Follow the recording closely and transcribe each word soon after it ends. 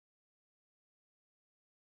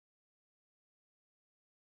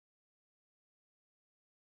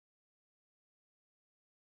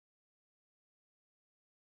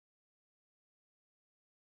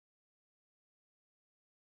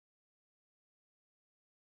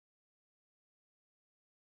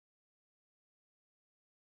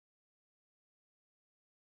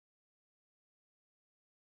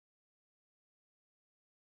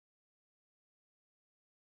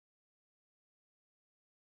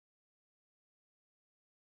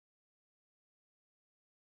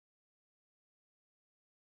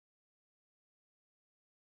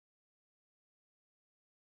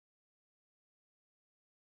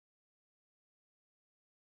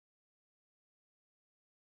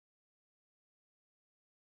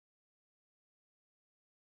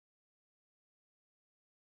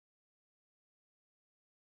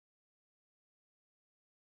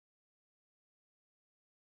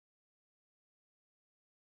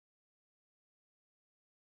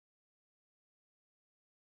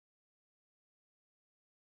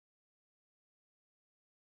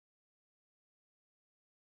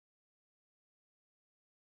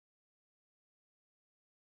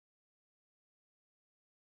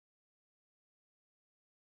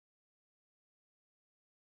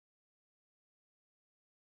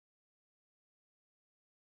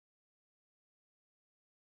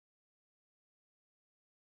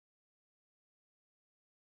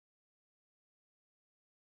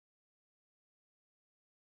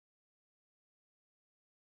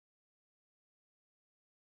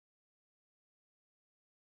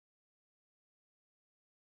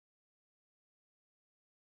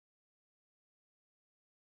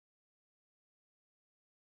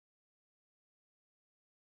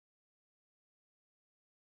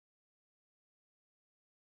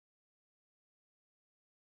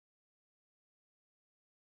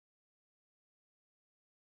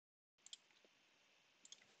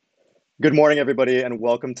Good morning, everybody, and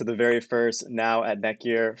welcome to the very first Now at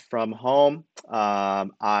NETGEAR from home.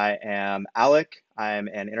 I am Alec. I'm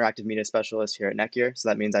an interactive media specialist here at NETGEAR, so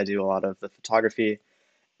that means I do a lot of the photography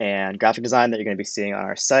and graphic design that you're going to be seeing on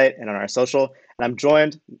our site and on our social. And I'm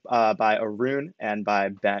joined by Arun and by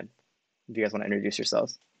Ben. If you guys want to introduce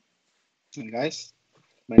yourselves. Hey guys,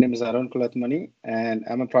 my name is Arun Kulathumony, and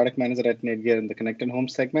I'm a product manager at NETGEAR in the Connected Home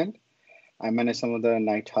segment. I manage some of the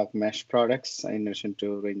Nighthawk Mesh products in addition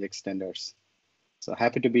to range extenders. So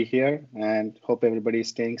happy to be here and hope everybody is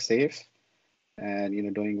staying safe and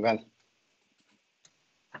doing well.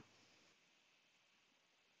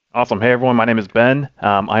 Awesome. Hey everyone, my name is Ben.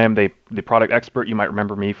 I am the product expert. You might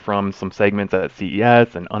remember me from some segments at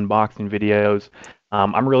CES and unboxing videos.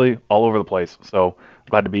 I'm really all over the place, so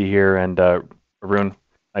glad to be here. And Arun,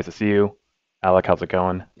 nice to see you. Alec, how's it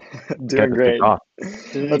going? Doing great.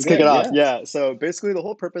 Doing Let's kick it good, off. yeah. Yeah. So basically, the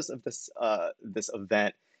whole purpose of this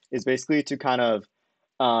event is basically to kind of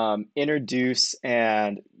introduce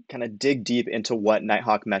and kind of dig deep into what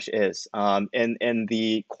Nighthawk Mesh is. In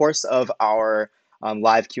the course of our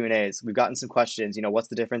live Q&As, we've gotten some questions. What's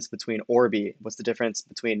the difference between Orbi? What's the difference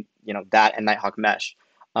between that and Nighthawk Mesh?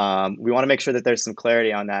 We want to make sure that there's some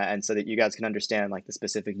clarity on that, and so that you guys can understand like the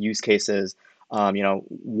specific use cases.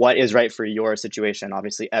 What is right for your situation.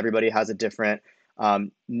 Obviously, everybody has a different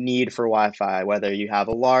need for Wi-Fi, whether you have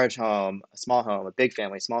a large home, a small home, a big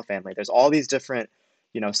family, small family. There's all these different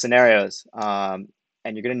scenarios, and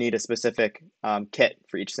you're going to need a specific kit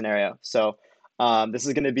for each scenario. So this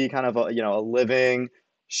is going to be kind of a living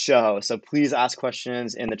show. So please ask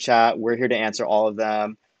questions in the chat. We're here to answer all of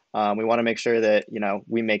them. We want to make sure that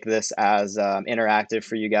we make this as interactive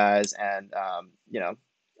for you guys, and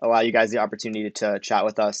allow you guys the opportunity to chat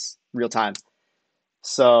with us real time.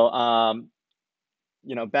 So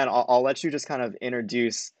Ben, I'll let you just kind of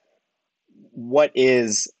introduce what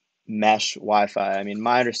is mesh Wi-Fi. I mean,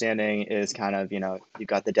 my understanding is kind of, you've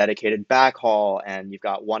got the dedicated backhaul and you've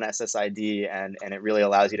got one SSID, and it really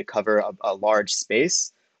allows you to cover a large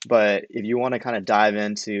space. But if you want to kind of dive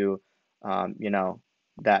into,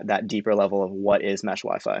 that deeper level of what is mesh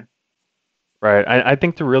Wi-Fi. Right. I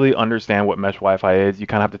think to really understand what mesh Wi-Fi is, you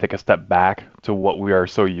kind of have to take a step back to what we are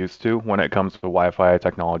so used to when it comes to Wi-Fi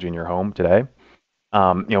technology in your home today.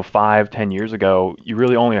 5, 10 years ago, you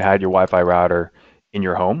really only had your Wi-Fi router in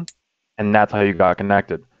your home, and that's how you got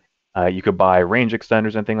connected. You could buy range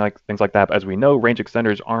extenders and things like that. But as we know, range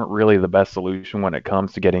extenders aren't really the best solution when it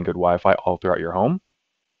comes to getting good Wi-Fi all throughout your home.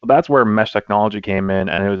 That's where mesh technology came in,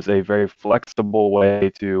 and it was a very flexible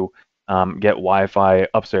way to get Wi-Fi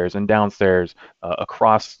upstairs and downstairs,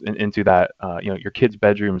 across into that your kid's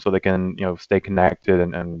bedroom, so they can stay connected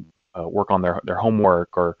and work on their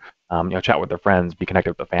homework, or chat with their friends, be connected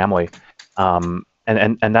with the family.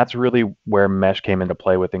 And that's really where mesh came into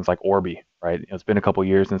play with things like Orbi, right? It's been a couple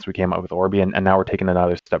years since we came out with Orbi, and now we're taking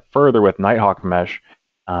another step further with Nighthawk Mesh,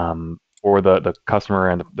 for the customer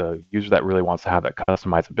and the user that really wants to have that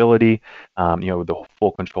customizability, the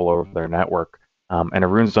full control over their network. And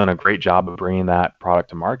Arun's done a great job of bringing that product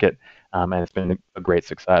to market, and it's been a great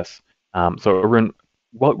success. So Arun,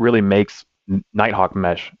 what really makes Nighthawk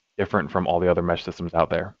Mesh different from all the other mesh systems out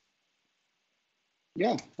there?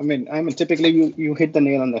 Yeah, I mean, typically you hit the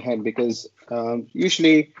nail on the head because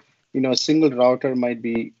usually, a single router might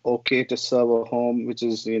be okay to serve a home, which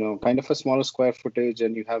is, kind of a smaller square footage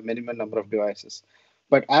and you have minimum number of devices.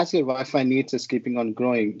 But as your Wi-Fi needs is keeping on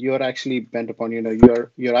growing, you're actually bent upon,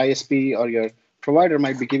 your ISP or your provider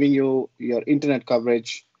might be giving you your internet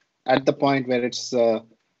coverage at the point where it's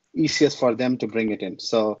easiest for them to bring it in.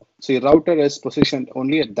 So your router is positioned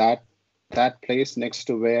only at that place next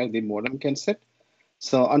to where the modem can sit.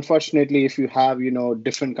 So unfortunately, if you have,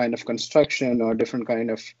 different kind of construction or different kind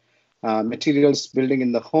of materials building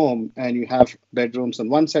in the home, and you have bedrooms on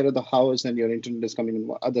one side of the house and your internet is coming on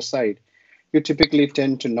the other side, you typically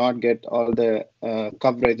tend to not get all the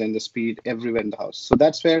coverage and the speed everywhere in the house. So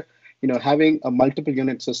that's where, having a multiple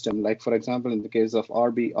unit system, like for example, in the case of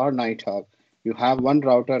RB or Nighthawk, you have one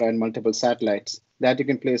router and multiple satellites that you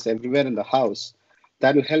can place everywhere in the house.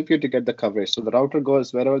 That will help you to get the coverage. So the router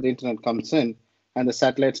goes wherever the internet comes in, and the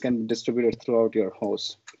satellites can be distributed throughout your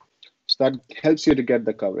house. So that helps you to get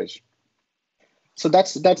the coverage. So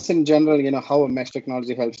that's in general, how a mesh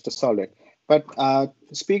technology helps to solve it. But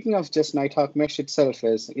speaking of just Nighthawk Mesh itself,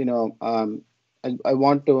 is I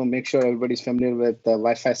want to make sure everybody's familiar with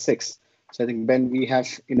Wi-Fi 6. So I think Ben, we have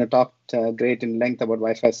talked great in length about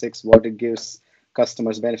Wi-Fi 6, what it gives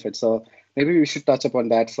customers benefits. So maybe we should touch upon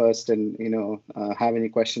that first, and have any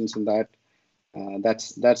questions on that.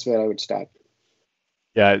 That's where I would start.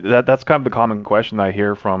 Yeah, that's kind of the common question I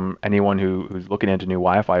hear from anyone who's looking into new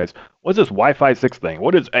Wi-Fi is, what's this Wi-Fi 6 thing?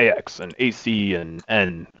 What is AX and AC and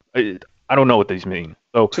N? I don't know what these mean.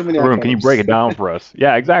 So, Too many Arun, can you break acronyms. it down for us?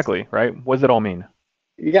 Yeah, exactly, right? What does it all mean?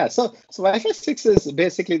 Yeah, so Wi-Fi 6 is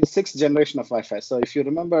basically the sixth generation of Wi-Fi. So if you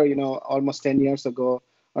remember, almost 10 years ago,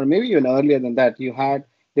 or maybe even earlier than that, you had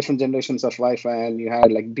different generations of Wi-Fi, and you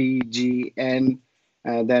had like B, G, N,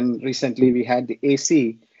 and then recently we had the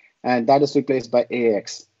AC, and that is replaced by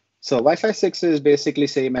AX. So Wi-Fi 6 is basically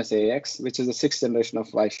same as AX, which is the sixth generation of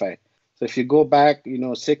Wi-Fi. So if you go back,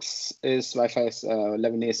 6 is Wi-Fi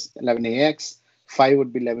 11A, 11AX, 5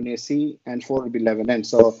 would be 11AC, and 4 would be 11N.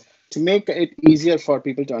 So to make it easier for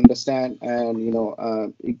people to understand and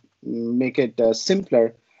make it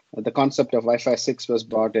simpler, the concept of Wi-Fi 6 was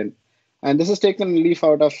brought in, and this is taken a leaf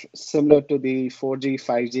out of similar to the 4G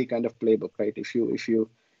 5G kind of playbook, right? If you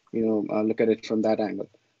look at it from that angle.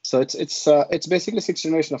 So it's basically sixth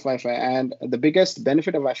generation of Wi-Fi, and the biggest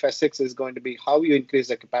benefit of Wi-Fi 6 is going to be how you increase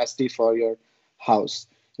the capacity for your house.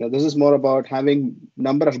 This is more about having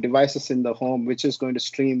number of devices in the home, which is going to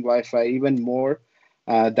stream Wi-Fi even more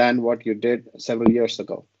than what you did several years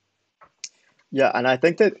ago. Yeah, and I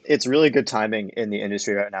think that it's really good timing in the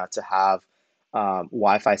industry right now to have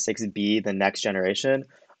Wi-Fi 6 be the next generation,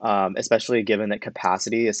 especially given that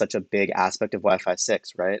capacity is such a big aspect of Wi-Fi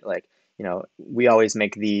 6, right? Like, we always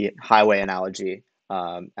make the highway analogy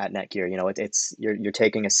at NETGEAR. You're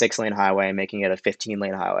taking a 6-lane highway and making it a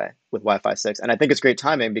 15-lane highway with Wi-Fi 6. And I think it's great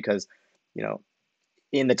timing because, you know,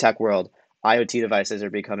 in the tech world, IoT devices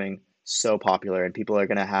are becoming so popular, and people are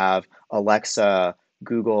going to have Alexa,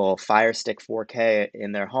 Google, Fire Stick 4K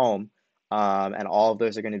in their home, and all of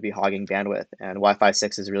those are going to be hogging bandwidth. And Wi-Fi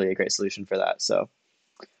 6 is really a great solution for that. So,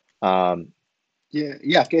 um,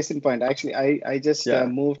 Yeah. Case in point, actually, I just yeah,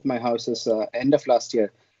 moved my houses end of last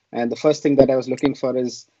year, and the first thing that I was looking for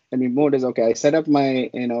is when we moved is okay. I set up my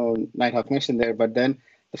Nighthawk Mesh in there, but then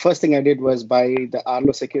the first thing I did was buy the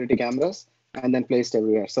Arlo security cameras and then placed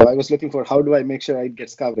everywhere. So I was looking for how do I make sure it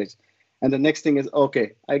gets coverage, and the next thing is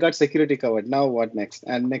okay, I got security covered. Now what next?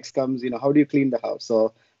 And next comes how do you clean the house?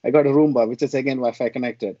 So I got a Roomba, which is again Wi-Fi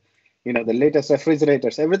connected. The latest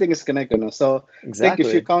refrigerators, everything is connected now. So think if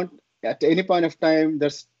you exactly. count at any point of time,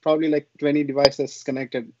 there's probably like 20 devices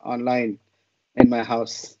connected online in my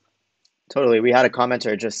house. Totally. We had a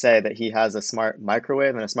commenter just say that he has a smart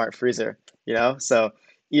microwave and a smart freezer, So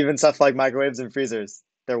even stuff like microwaves and freezers,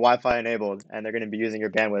 they're Wi-Fi enabled and they're going to be using your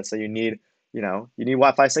bandwidth. So you need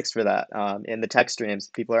Wi-Fi 6 for that. In the tech streams,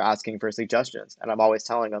 people are asking for suggestions, and I'm always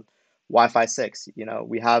telling them Wi-Fi 6.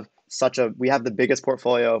 We have the biggest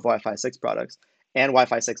portfolio of Wi-Fi 6 products and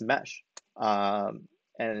Wi-Fi 6 mesh.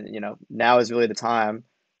 And now is really the time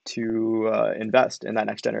to invest in that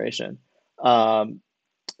next generation. Um,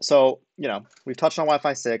 so, we've touched on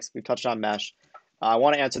Wi-Fi 6, we've touched on mesh. I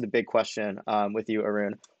want to answer the big question with you,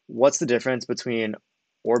 Arun. What's the difference between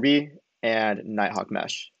Orbi and Nighthawk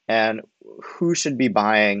Mesh? And who should be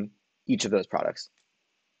buying each of those products?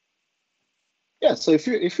 Yeah, so if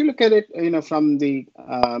you look at it, from the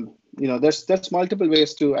there's multiple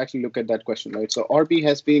ways to actually look at that question, right? So Orbi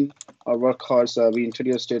has been our workhorse. We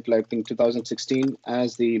introduced it like in 2016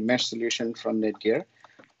 as the mesh solution from NETGEAR,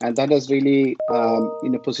 and that is really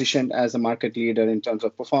positioned as a market leader in terms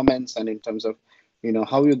of performance and in terms of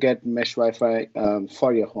how you get mesh Wi-Fi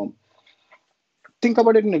for your home. Think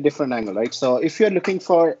about it in a different angle, right? So if you're looking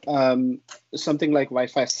for something like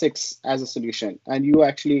Wi-Fi 6 as a solution, and you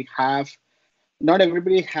actually have not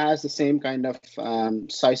everybody has the same kind of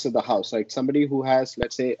size of the house, right? Somebody who has,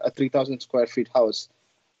 let's say, a 3,000 square feet house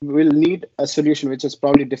will need a solution which is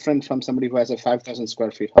probably different from somebody who has a 5,000 square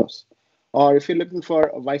feet house. Or if you're looking for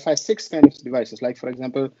a Wi-Fi 6 kind of devices, like for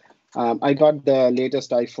example, I got the latest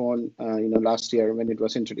iPhone, last year when it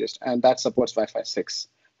was introduced, and that supports Wi-Fi 6,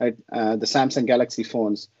 right? The Samsung Galaxy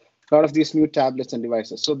phones, a lot of these new tablets and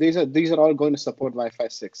devices. So these are all going to support Wi-Fi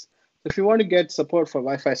 6. So if you want to get support for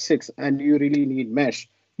Wi-Fi 6 and you really need mesh,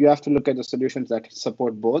 you have to look at the solutions that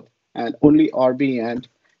support both. And only Orbi and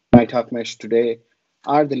Nighthawk Mesh today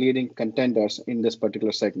are the leading contenders in this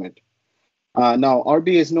particular segment. Now,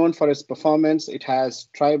 Orbi is known for its performance. It has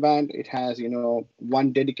tri-band. It has,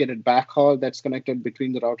 one dedicated backhaul that's connected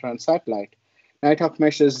between the router and satellite. Nighthawk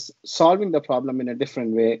Mesh is solving the problem in a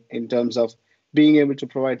different way in terms of being able to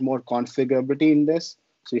provide more configurability in this.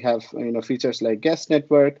 So you have, features like guest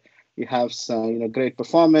network. You have, great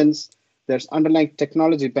performance. There's underlying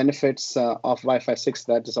technology benefits of Wi-Fi 6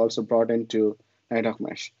 that is also brought into Nighthawk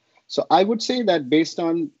Mesh. So I would say that based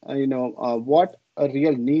on what a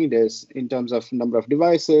real need is in terms of number of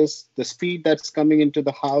devices, the speed that's coming into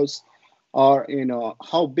the house, or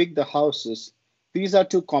how big the house is, these are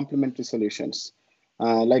two complementary solutions.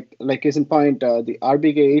 Like case in point, the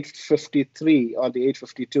RBK 853 or the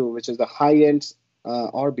 852, which is the high-end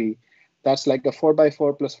RB, that's like a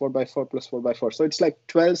 4x4 plus 4x4 plus 4x4. So it's like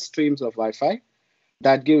 12 streams of Wi-Fi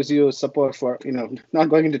that gives you support for, not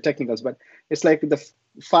going into technicals, but it's like the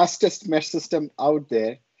fastest mesh system out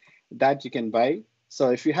there that you can buy. So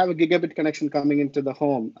if you have a gigabit connection coming into the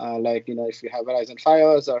home, if you have Verizon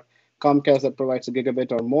Fios or Comcast that provides a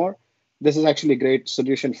gigabit or more, this is actually a great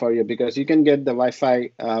solution for you because you can get the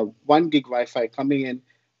Wi-Fi, 1 gig Wi-Fi coming in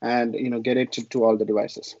and get it to all the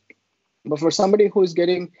devices. But for somebody who's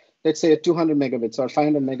getting, let's say, 200 megabits or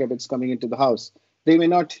 500 megabits coming into the house, they may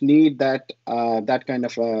not need that kind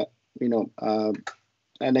of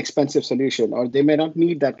an expensive solution, or they may not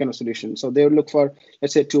need that kind of solution. So they would look for,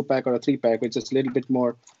 let's say, 2-pack or a 3-pack, which is a little bit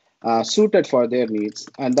more suited for their needs.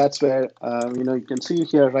 And that's where you can see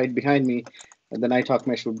here right behind me, the Nighthawk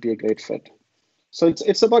Mesh would be a great fit. So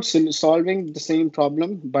it's about solving the same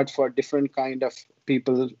problem, but for different kind of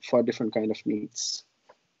people for different kind of needs.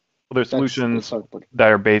 Well, there's solutions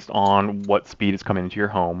that are based on what speed is coming into your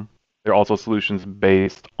home. There are also solutions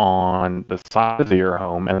based on the size of your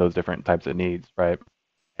home and those different types of needs, right?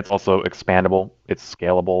 It's also expandable. It's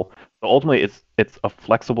scalable. So ultimately, it's a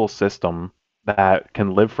flexible system that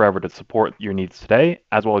can live forever to support your needs today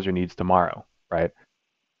as well as your needs tomorrow, right?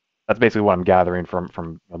 That's basically what I'm gathering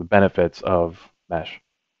from the benefits of Mesh.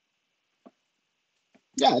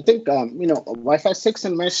 Yeah, I think Wi-Fi 6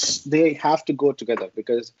 and Mesh, they have to go together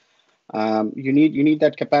because you need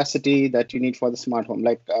that capacity that you need for the smart home.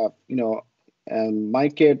 Like my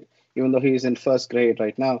kid, even though he's in first grade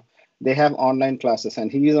right now, they have online classes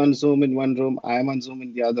and he's on Zoom in one room, I'm on Zoom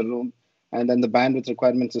in the other room, and then the bandwidth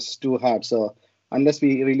requirements is too hard. So unless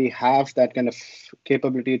we really have that kind of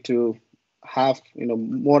capability to have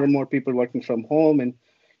more and more people working from home and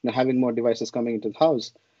having more devices coming into the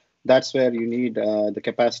house, that's where you need the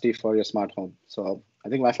capacity for your smart home. So I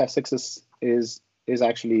think Wi-Fi 6 is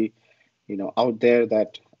actually out there,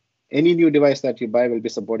 that any new device that you buy will be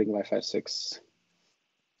supporting Wi-Fi 6.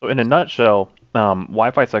 So in a nutshell,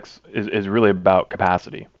 Wi-Fi 6 is really about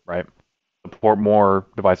capacity, right? Support more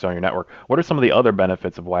devices on your network. What are some of the other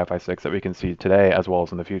benefits of Wi-Fi 6 that we can see today as well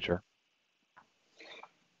as in the future?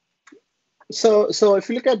 So if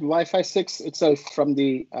you look at Wi-Fi 6 itself from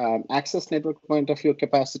the access network point of view,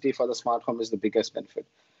 capacity for the smart home is the biggest benefit.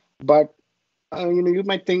 But you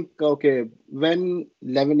might think, okay, when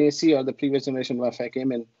 11AC or the previous generation Wi-Fi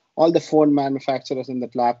came in, all the phone manufacturers and the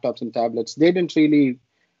laptops and tablets, they didn't really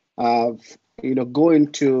go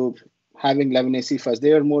into having 11AC first.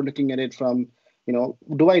 They were more looking at it from,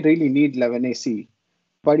 do I really need 11AC?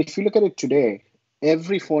 But if you look at it today,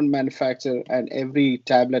 every phone manufacturer and every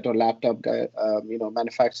tablet or laptop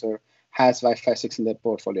manufacturer has Wi-Fi 6 in their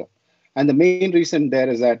portfolio. And the main reason there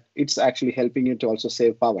is that it's actually helping you to also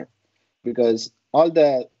save power, because all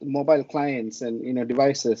the mobile clients and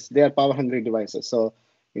devices, they are power hungry devices. So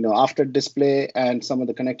after display and some of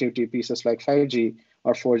the connectivity pieces like 5G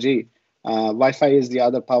or 4G, Wi-Fi is the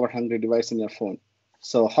other power hungry device in your phone.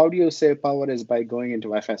 So how do you save power is by going into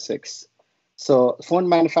Wi-Fi 6. So phone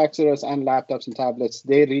manufacturers and laptops and tablets,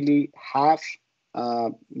 they really have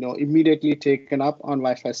immediately taken up on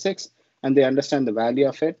Wi-Fi 6, and they understand the value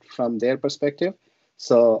of it from their perspective.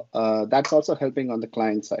 So that's also helping on the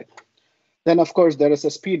client side. Then, of course, there is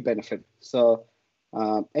a speed benefit. So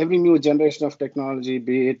every new generation of technology,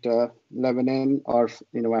 be it 11N or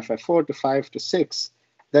Wi-Fi 4 to 5 to 6,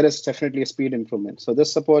 there is definitely a speed improvement. So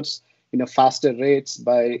this supports faster rates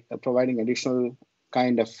by providing additional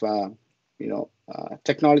kind of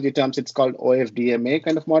technology terms. It's called OFDMA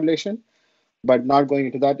kind of modulation, but not going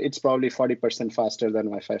into that. It's probably 40% faster than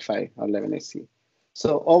Wi-Fi 5 or 11AC.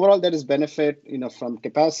 So overall, there is benefit from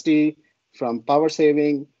capacity, from power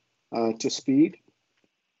saving, to speed.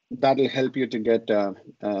 That will help you to get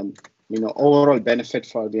overall benefit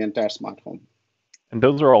for the entire smart home. And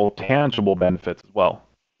those are all tangible benefits as well,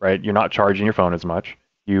 right? You're not charging your phone as much.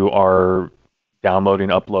 You are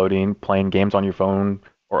downloading, uploading, playing games on your phone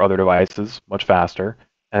or other devices much faster,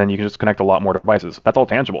 and then you can just connect a lot more devices. That's all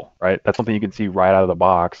tangible, right? That's something you can see right out of the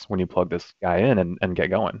box when you plug this guy in and get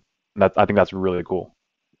going. And I think that's really cool.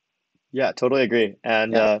 Yeah, totally agree.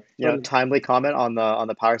 And totally. Timely comment on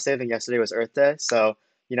the power saving. Yesterday was Earth Day, so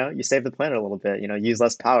you save the planet a little bit. Use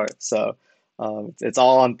less power. So it's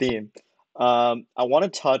all on theme. I want to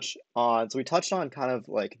touch on. So we touched on kind of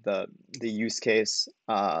like the use case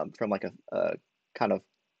from like a kind of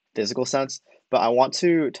physical sense, but I want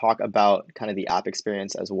to talk about kind of the app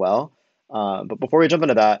experience as well. But before we jump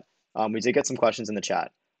into that, we did get some questions in the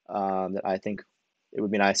chat that I think it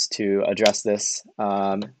would be nice to address this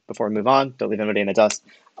before we move on. Don't leave anybody in the dust.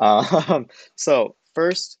 So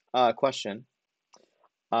first question,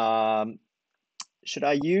 should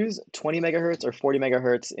I use 20 megahertz or 40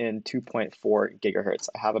 megahertz in 2.4 gigahertz?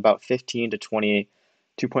 I have about 15 to 20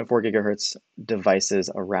 2.4 gigahertz devices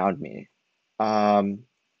around me. Anybody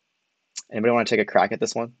want to take a crack at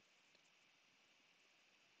this one?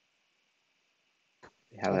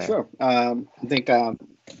 Sure. I think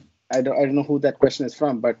I don't know who that question is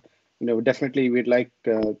from, but definitely we'd like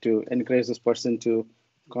to encourage this person to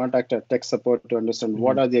contact our tech support to understand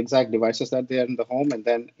what are the exact devices that they are in the home, and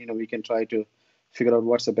then we can try to figure out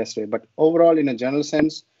what's the best way. But overall, in a general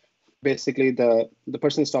sense, basically the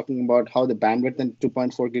person is talking about how the bandwidth in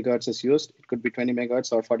 2.4 gigahertz is used. It could be 20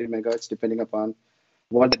 megahertz or 40 megahertz, depending upon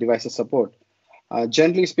what the devices support.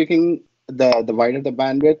 Generally speaking, the wider the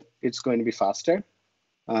bandwidth, it's going to be faster.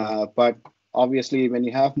 But obviously, when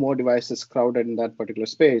you have more devices crowded in that particular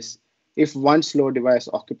space, if one slow device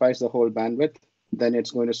occupies the whole bandwidth, then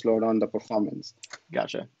it's going to slow down the performance.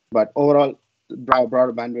 Gotcha. But overall,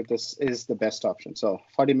 broader bandwidth is the best option. So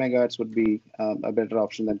 40 megahertz would be a better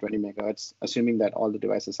option than 20 megahertz, assuming that all the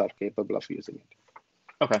devices are capable of using it.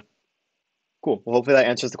 Okay. Cool. Well, hopefully that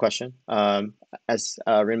answers the question. As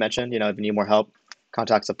Arun mentioned, if you need more help,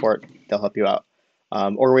 contact support. They'll help you out.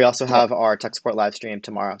 Or we also have our tech support live stream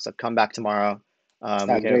tomorrow. So come back tomorrow.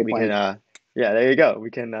 Great point. Yeah, there you go.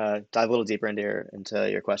 We can dive a little deeper into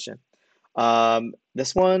your question.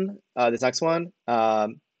 This next one,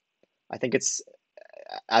 I think it's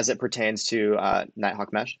as it pertains to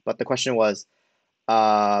Nighthawk Mesh. But the question was,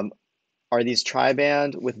 are these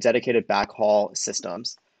tri-band with dedicated backhaul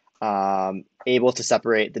systems able to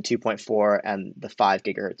separate the 2.4 and the 5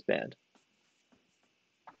 gigahertz band?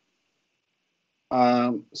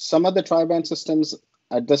 Some of the tri-band systems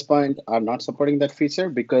at this point are not supporting that feature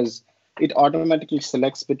because it automatically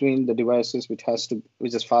selects between the devices which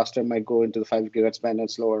is faster might go into the 5 gigahertz band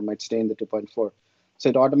and slower might stay in the 2.4. So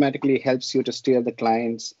it automatically helps you to steer the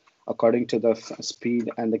clients according to the speed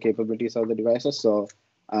and the capabilities of the devices. So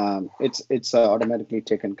it's automatically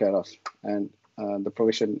taken care of, and the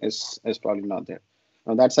provision is probably not there.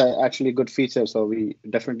 Now that's actually a good feature. So we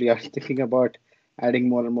definitely are thinking about adding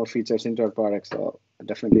more and more features into our product. So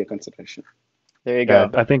definitely a consideration. There you go.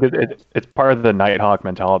 I think it's part of the Nighthawk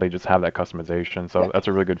mentality, just have that customization. So that's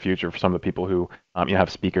a really good feature for some of the people who you have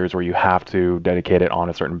speakers where you have to dedicate it on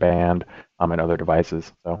a certain band and other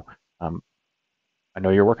devices. So I know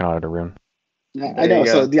you're working on it, Arun. Yeah, I know.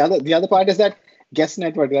 So the other part is that guest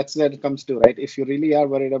network. That's where it comes to, right? If you really are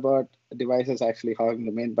worried about devices actually having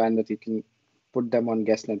the main bandwidth, you can put them on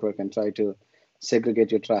guest network and try to segregate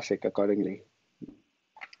your traffic accordingly.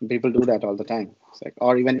 People do that all the time. It's like,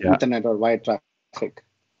 or even Ethernet or wired traffic.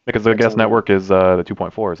 Because the guest network is the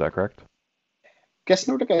 2.4, is that correct? Guest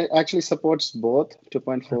network actually supports both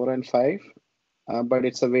 2.4 and 5, but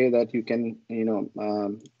it's a way that you can,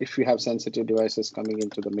 if you have sensitive devices coming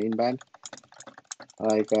into the main band,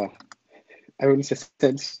 like I wouldn't say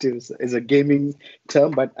sensitive is a gaming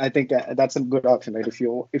term, but I think that's a good option, right? If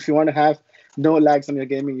you want to have no lags on your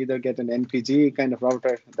gaming, either get an NPG kind of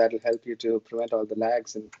router that'll help you to prevent all the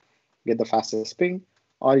lags and get the fastest ping,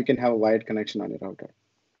 or you can have a wired connection on your router.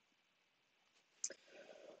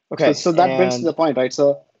 Okay. So that brings to the point, right?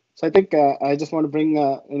 So I think I just want to bring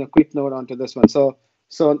a quick note onto this one. So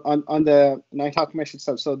on the Nighthawk Mesh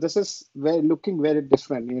itself, so this is looking very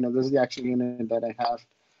different. This is the actual unit that I have.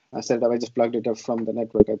 I set it up. I just plugged it up from the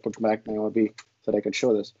network. I put back my OB so that I could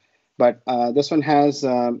show this. But this one has 2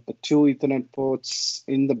 Ethernet ports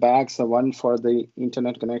in the back. So one for the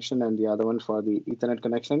internet connection and the other one for the Ethernet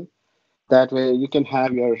connection. That way you can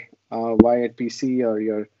have your wired PC or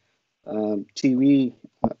your TV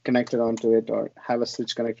connected onto it, or have a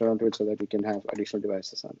switch connected onto it so that you can have additional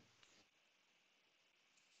devices on.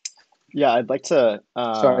 Yeah, I'd like to.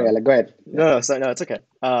 Sorry, Alec, go ahead. No, it's okay.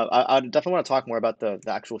 I definitely want to talk more about the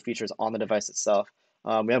actual features on the device itself.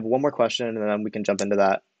 We have one more question, and then we can jump into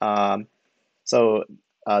that. So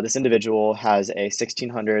this individual has a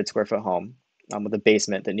 1,600 square foot home with a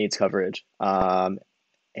basement that needs coverage,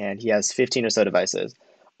 and he has 15 or so devices.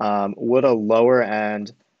 Would a lower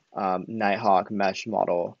end Nighthawk Mesh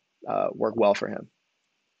model work well for him,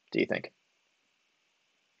 do you think?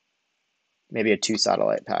 Maybe a 2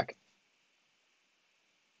 satellite pack.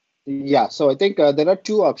 Yeah, so I think there are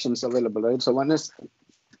 2 options available, right? So one is,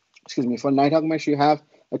 for Nighthawk Mesh, you have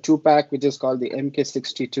a 2-pack which is called the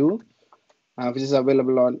MK62, which is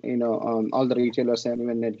available on on all the retailers and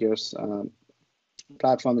even NETGEAR's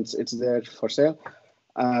platform. It's there for sale.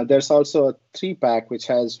 There's also a 3-pack which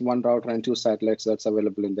has 1 router and 2 satellites that's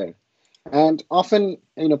available in there. And often,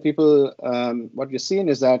 people, what you're seeing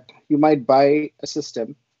is that you might buy a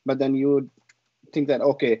system, but then you would think that,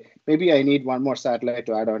 okay, maybe I need one more satellite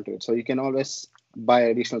to add on to it. So you can always buy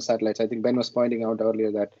additional satellites. I think Ben was pointing out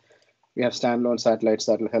earlier that we have standalone satellites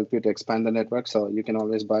that will help you to expand the network. So you can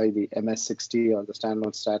always buy the MS60 or the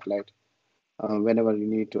standalone satellite whenever you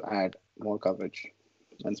need to add more coverage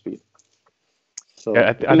and speed. Yeah, So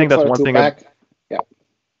if I you think look that's for a one two thing. pack, yeah, go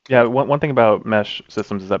Yeah, ahead. one thing about mesh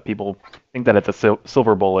systems is that people think that it's a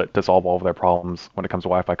silver bullet to solve all of their problems when it comes to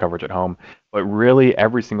Wi-Fi coverage at home. But really,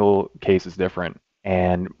 every single case is different,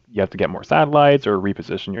 and you have to get more satellites or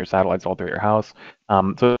reposition your satellites all through your house.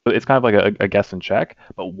 So it's kind of like a guess and check.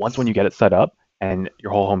 But once when you get it set up and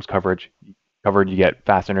your whole home's covered, you get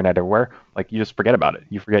fast internet everywhere. Like you just forget about it.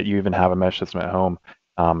 You forget you even have a mesh system at home.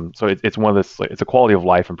 So it's one of this. Like, it's a quality of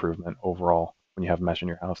life improvement overall when you have mesh in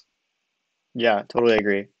your house. Yeah, totally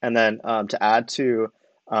agree. And then to add to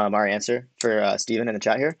our answer for Steven in the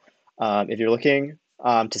chat here, if you're looking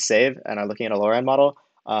to save and are looking at a lower end model,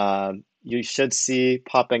 you should see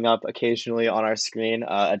popping up occasionally on our screen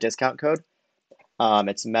a discount code.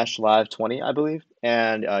 It's Mesh Live 20, I believe,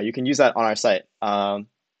 and you can use that on our site.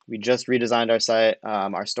 We just redesigned our site,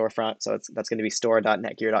 our storefront, so that's going to be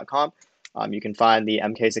store.netgear.com. You can find the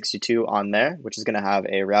MK62 on there, which is going to have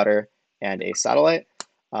a router and a satellite.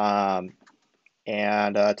 Um,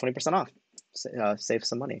 and 20% off. Save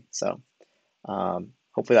some money. So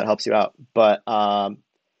hopefully that helps you out. But now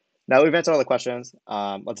that we've answered all the questions,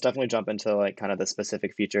 let's definitely jump into like kind of the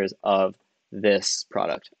specific features of this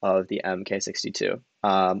product of the MK62.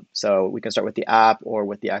 So we can start with the app or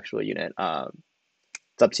with the actual unit.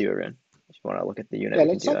 It's up to you, Arun. If you want to look at the unit, Yeah, we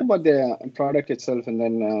can let's do talk that. about the product itself, and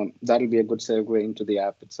then that'll be a good segue into the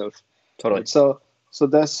app itself. Totally. Right. So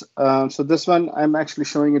this one I'm actually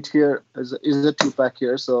showing it here is a two pack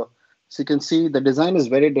here. So you can see the design is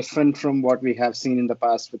very different from what we have seen in the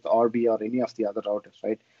past with Orbi or any of the other routers,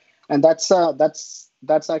 right? And that's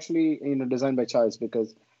actually designed by choice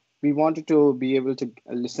because we wanted to be able to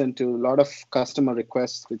listen to a lot of customer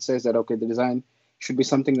requests which says that okay, the design should be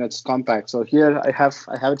something that's compact. So here I have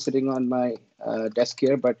it sitting on my desk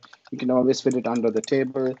here, but you can always fit it under the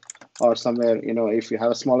table or somewhere. If you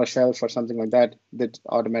have a smaller shelf or something like that, that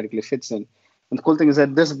automatically fits in. And the cool thing is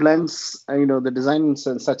that this blends, the design in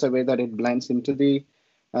such a way that it blends into the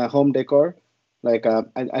home decor. Like I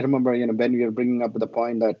remember, Ben, you were bringing up the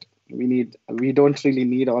point that we don't really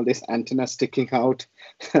need all this antenna sticking out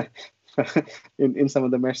in some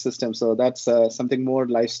of the mesh systems. So that's something more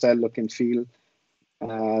lifestyle look and feel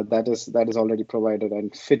that is already provided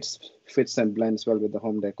and fits and blends well with the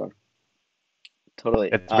home decor. Totally.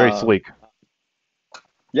 It's very sleek.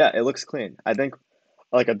 Yeah, it looks clean. I think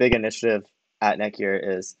like a big initiative at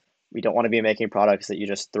Netgear is we don't want to be making products that you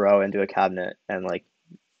just throw into a cabinet and like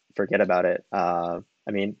forget about it. I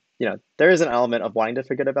mean, there is an element of wanting to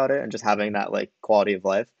forget about it and just having that like quality of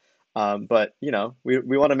life. But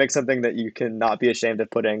we want to make something that you can not be ashamed of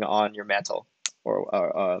putting on your mantle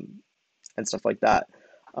or and stuff like that.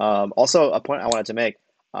 Also, a point I wanted to make.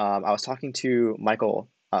 I was talking to Michael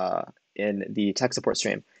in the tech support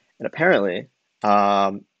stream, and apparently,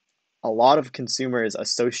 a lot of consumers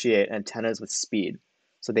associate antennas with speed.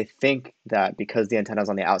 So they think that because the antenna is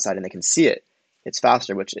on the outside and they can see it, it's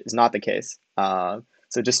faster, which is not the case.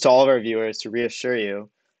 So just to all of our viewers, to reassure you,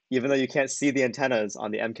 even though you can't see the antennas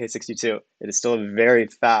on the MK62, it is still a very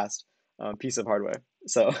fast piece of hardware.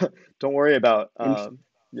 So don't worry about, In,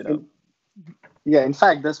 you know, in Yeah, in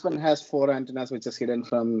fact, this one has four antennas which is hidden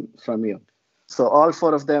from you. So all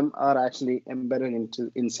four of them are actually embedded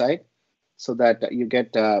into inside, so that you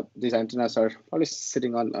get these antennas are always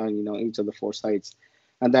sitting on each of the four sides,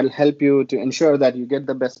 and that'll help you to ensure that you get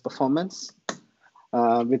the best performance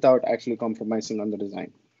without actually compromising on the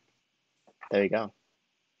design. there you go.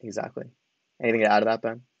 Exactly. Anything to add to that,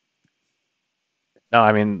 Ben? No,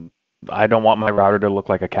 I mean, I don't want my router to look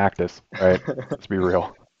like a cactus, right? Let's be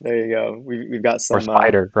real. There you go. We've got Or some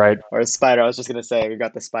spider, right? or a spider. I was just gonna say we've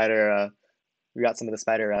got the spider. We got some of the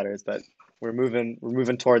spider routers, but we're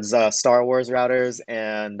moving towards Star Wars routers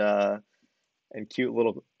and cute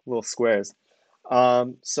little squares.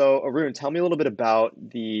 So Arun, tell me a little bit about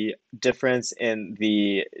the difference in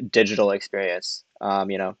the digital experience.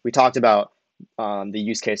 We talked about the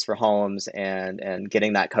use case for homes and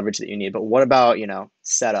getting that coverage that you need, but what about,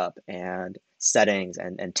 setup and settings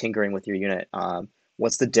and tinkering with your unit?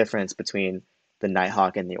 What's the difference between the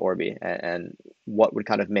Nighthawk and the Orbi, and what would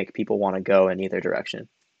kind of make people want to go in either direction?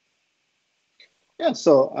 Yeah,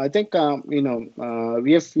 so I think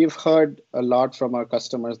we've heard a lot from our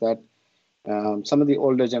customers that some of the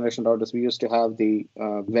older generation routers we used to have the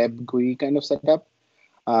web GUI kind of setup.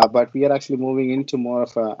 But we are actually moving into more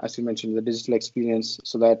of a, as you mentioned, the digital experience,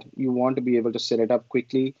 so that you want to be able to set it up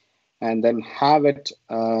quickly and then have it,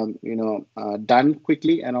 done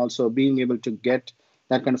quickly, and also being able to get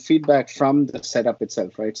that kind of feedback from the setup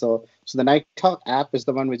itself, right? So the Nighthawk app is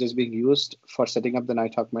the one which is being used for setting up the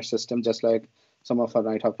Nighthawk Mesh system, just like some of our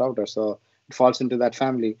Nighthawk routers. So it falls into that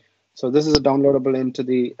family. So this is downloadable into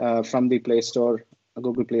the from the Play Store,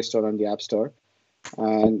 Google Play Store, and the App Store.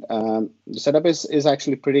 And the setup is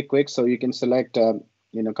actually pretty quick. So you can select a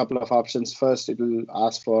couple of options. First, it will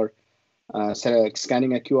ask for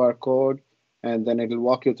scanning a QR code, and then it'll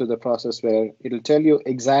walk you through the process where it'll tell you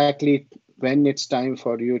exactly when it's time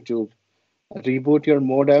for you to reboot your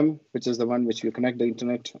modem, which is the one which you connect the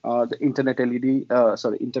internet or the internet LED,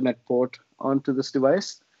 internet port onto this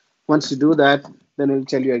device. Once you do that, then it'll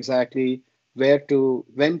tell you exactly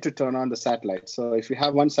when to turn on the satellite. So if you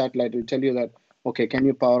have one satellite, it'll tell you that, okay, can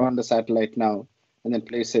you power on the satellite now? And then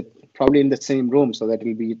place it probably in the same room so that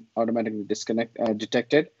it'll be automatically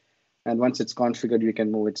detected. And once it's configured, you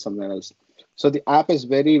can move it somewhere else. So the app is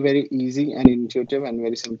very, very easy and intuitive and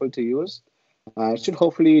very simple to use. It should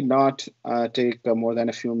hopefully not take more than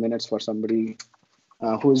a few minutes for somebody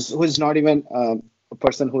who's not even a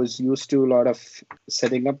person who is used to a lot of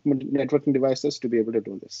setting up networking devices to be able to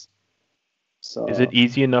do this. Is it So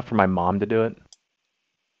easy enough for my mom to do it?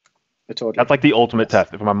 That's totally, like the ultimate yes.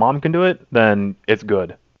 test. If my mom can do it, then it's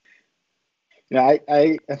good. Yeah,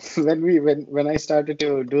 I when I started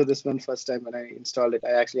to do this one first time when I installed it,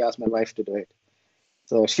 I actually asked my wife to do it.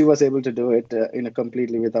 So she was able to do it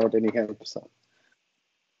completely without any help. So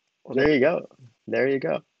Well, there you go. There you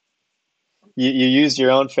go. You used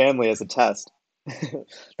your own family as a test.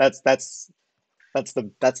 That's that's that's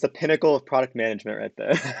the pinnacle of product management right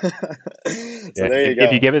there. So Yeah, there you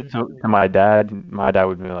if you go. give it to my dad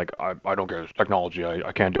would be like, I don't care, it's technology,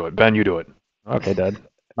 I can't do it. Ben, you do it. Okay, Dad.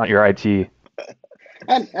 Not your IT.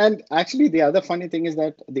 and actually the other funny thing is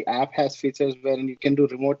that the app has features wherein you can do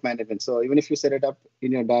remote management. So even if you set it up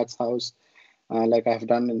in your dad's house, like I've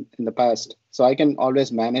done in the past, so I can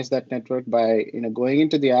always manage that network by going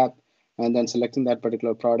into the app and then selecting that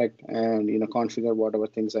particular product and configure whatever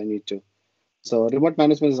things I need to. So remote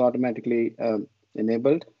management is automatically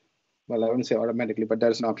enabled. Well, I wouldn't say automatically, but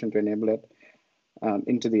there's an option to enable it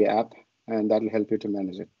into the app, and that will help you to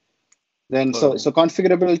manage it. Then Totally. so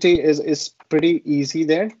configurability is pretty easy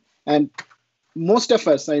there. And most of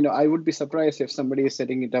us, I would be surprised if somebody is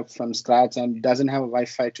setting it up from scratch and doesn't have a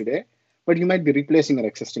Wi-Fi today, but you might be replacing your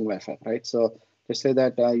existing Wi-Fi, right? So let's say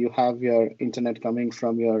that you have your internet coming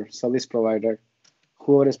from your service provider,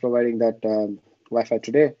 whoever is providing that Wi-Fi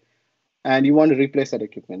today, and you want to replace that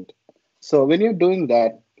equipment. So when you're doing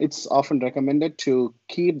that, it's often recommended to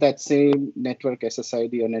keep that same network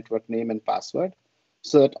SSID or network name and password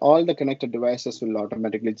so that all the connected devices will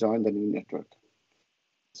automatically join the new network.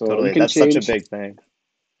 So you Totally. can That's such a change, big thing.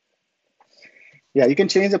 yeah, you can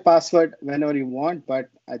change the password whenever you want, but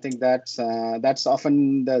I think that's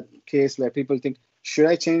often the case where people think, should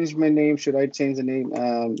I change my name? Should I change the name,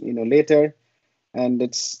 later? And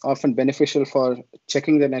it's often beneficial for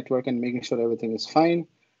checking the network and making sure everything is fine.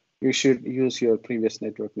 You should use your previous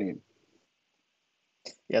network name.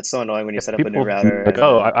 Yeah, it's so annoying when you Yeah, set up a new people think router like,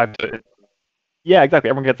 and oh, then yeah, exactly.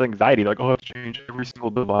 Everyone gets anxiety, like, oh, I have to change every single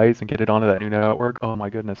device and get it onto that new network. Oh my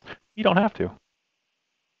goodness. You don't have to.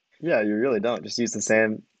 yeah, you really don't. Just use the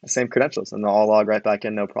same credentials and they'll all log right back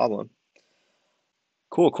in, no problem.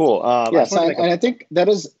 Cool, cool. I just Yes, wanted to make a and I think there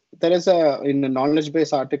is a in a knowledge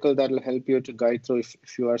base article that will help you to guide through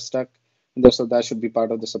if you are stuck in there. So that should be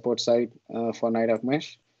part of the support side for Nighthawk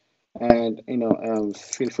Mesh. And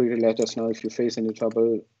feel free to let us know if you face any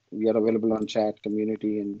trouble. We are available on chat,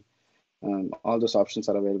 community, and all those options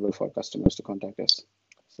are available for customers to contact us.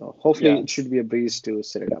 So hopefully yeah, it should be a breeze to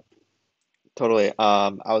set it up. totally.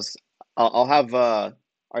 I'll have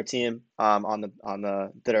our team on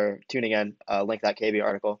the that are tuning in link that KB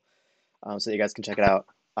article so you guys can check it out.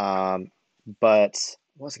 But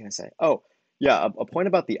what was I gonna say? Oh, yeah, a point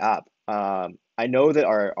about the app. I know that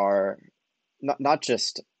our not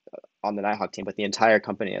just on the Nighthawk team, but the entire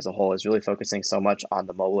company as a whole is really focusing so much on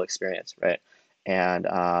the mobile experience, right? And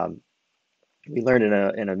we learned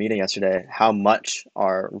in a meeting yesterday how much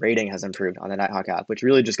our rating has improved on the Nighthawk app, which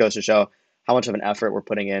really just goes to show how much of an effort we're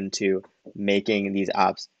putting into making these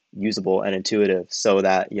apps usable and intuitive, so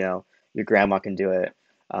that your grandma can do it.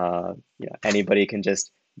 Anybody can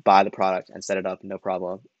just buy the product and set it up, no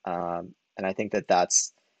problem. And I think that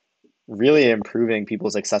that's really improving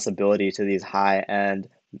people's accessibility to these high-end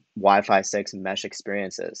Wi-Fi 6 mesh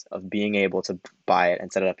experiences of being able to buy it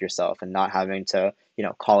and set it up yourself and not having to,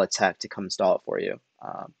 call a tech to come install it for you.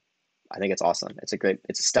 I think it's awesome. It's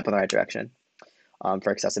a step in the right direction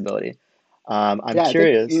for accessibility. I'm Yeah, I think,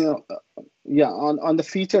 curious. yeah, on the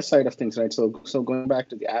feature side of things, right? So going back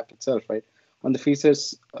to the app itself, right? On the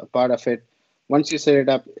features part of it, once you set it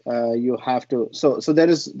up, you have to. So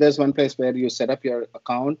there's one place where you set up your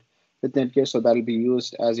account with Netgear, so that'll be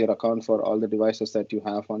used as your account for all the devices that you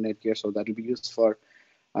have on Netgear. So that'll be used for,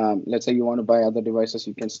 let's say you want to buy other devices,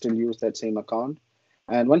 you can still use that same account.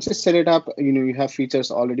 And once you set it up, you have features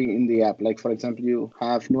already in the app. Like for example, you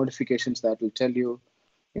have notifications that will tell you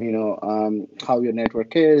how your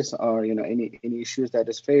network is, or any issues that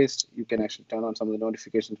is faced. You can actually turn on some of the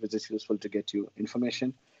notifications, which is useful to get you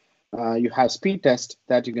information. You have speed test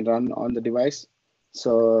that you can run on the device.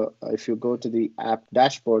 So if you go to the app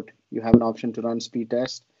dashboard, you have an option to run speed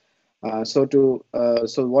test. So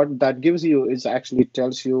what that gives you is actually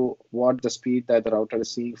tells you what the speed that the router is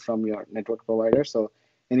seeing from your network provider. So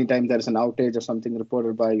anytime there is an outage or something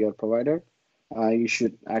reported by your provider, you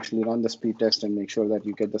should actually run the speed test and make sure that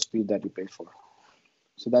you get the speed that you pay for.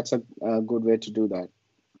 So that's a good way to do that.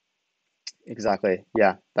 Exactly.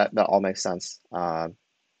 Yeah, that all makes sense.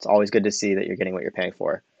 It's always good to see that you're getting what you're paying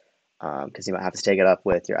for, because you might have to take it up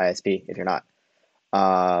with your ISP if you're not.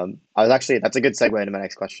 That's a good segue into my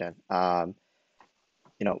next question. You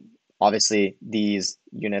know, Obviously these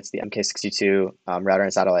units, the MK62 router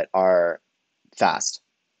and satellite, are fast.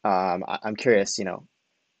 I'm curious,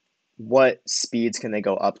 what speeds can they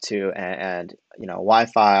go up to, and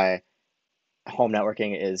Wi-Fi home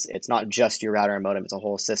networking it's not just your router and modem, it's a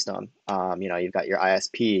whole system. You've got your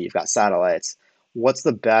ISP, you've got satellites. What's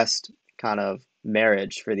the best kind of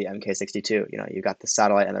marriage for the MK62? You've got the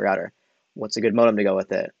satellite and the router. What's a good modem to go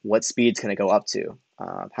with it? What speeds can it go up to?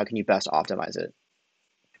 How can you best optimize it?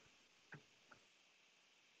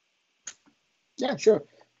 Yeah, sure.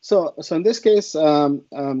 So in this case,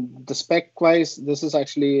 the spec wise, this is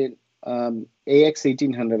actually AX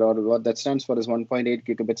 1800, or what that stands for is 1.8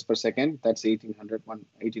 gigabits per second. That's 1800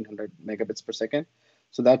 megabits per second.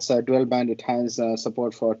 So that's a dual band. It has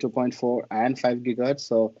support for 2.4 and 5 gigahertz.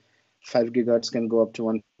 So 5 gigahertz can go up to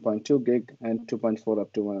 1.2 gig, and 2.4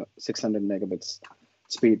 up to 600 megabits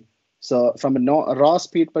speed. So from a raw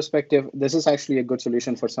speed perspective, this is actually a good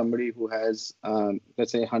solution for somebody who has,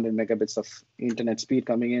 let's say, 100 megabits of internet speed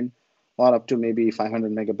coming in, or up to maybe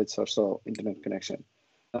 500 megabits or so internet connection.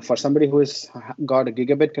 For somebody who has got a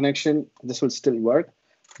gigabit connection, this will still work,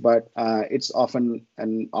 but it's often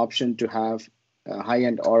an option to have a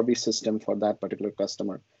high-end Orbi system for that particular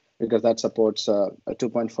customer, because that supports a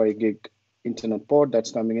 2.5 gig internet port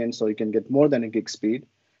that's coming in, so you can get more than a gig speed.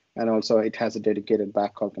 And also it has a dedicated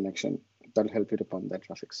backhaul connection that'll help you to pump that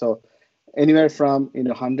traffic. So anywhere from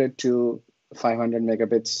 100 to 500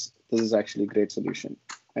 megabits, this is actually a great solution.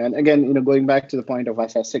 And again, going back to the point of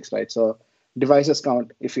Wi-Fi 6, right? So devices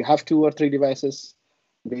count. If you have 2 or 3 devices,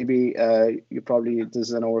 maybe you probably, this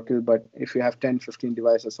is an overkill, but if you have 10, 15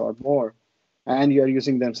 devices or more, and you're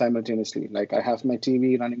using them simultaneously, like I have my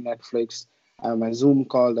TV running Netflix, I have my Zoom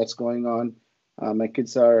call that's going on, my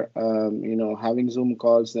kids are, having Zoom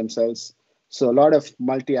calls themselves. So a lot of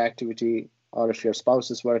multi-activity, or if your spouse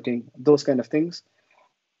is working, those kind of things,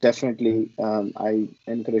 definitely, I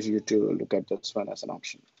encourage you to look at this one as an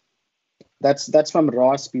option. That's from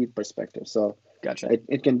raw speed perspective. So Gotcha.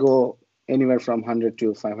 it can go anywhere from 100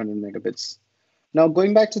 to 500 megabits. Now,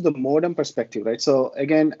 going back to the modem perspective, right? So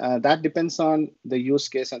again, that depends on the use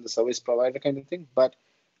case and the service provider kind of thing. But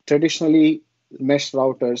traditionally, mesh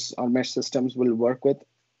routers or mesh systems will work with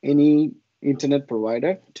any internet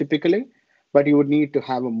provider typically, but you would need to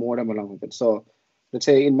have a modem along with it. So let's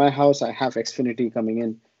say in my house, I have Xfinity coming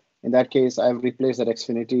in. In that case, I've replaced that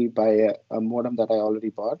Xfinity by a modem that I already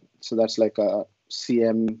bought. So that's like a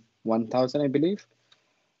CM1000, I believe.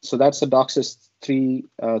 So that's a DOCSIS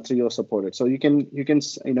 3.0 supported. So you can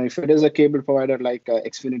if it is a cable provider like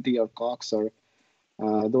Xfinity or Cox or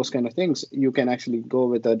those kind of things, you can actually go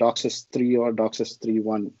with a DOCSIS 3 or DOCSIS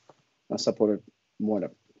 3.1 supported modem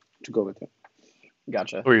to go with it.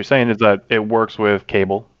 Gotcha. What you're saying is that it works with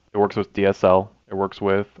cable, it works with DSL, it works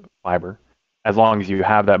with fiber, as long as you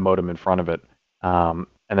have that modem in front of it. And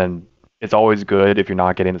then it's always good if you're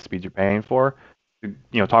not getting the speeds you're paying for,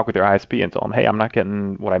 to, talk with your ISP and tell them, hey, I'm not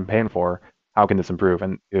getting what I'm paying for. How can this improve?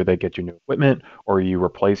 And either they get you new equipment, or you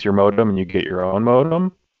replace your modem and you get your own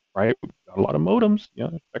modem, right? We've got a lot of modems,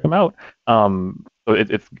 check them out. So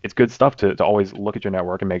it's good stuff to always look at your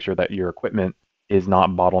network and make sure that your equipment is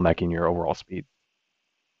not bottlenecking your overall speed.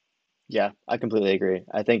 Yeah, I completely agree.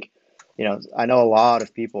 I think, I know a lot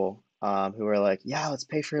of people who are like, yeah, let's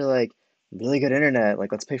pay for like really good internet.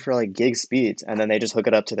 Like, let's pay for like gig speeds. And then they just hook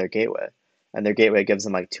it up to their gateway. And their gateway gives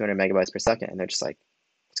them like 200 megabytes per second. And they're just like,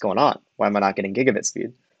 what's going on? Why am I not getting gigabit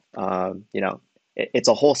speed? It's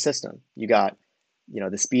a whole system. You got,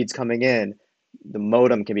 the speeds coming in, the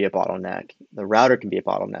modem can be a bottleneck, the router can be a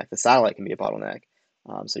bottleneck, the satellite can be a bottleneck.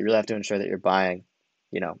 So you really have to ensure that you're buying,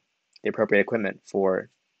 the appropriate equipment for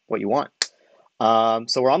what you want.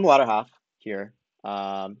 So we're on the latter half here.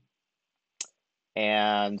 And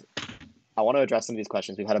I want to address some of these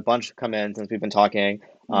questions. We've had a bunch come in since we've been talking.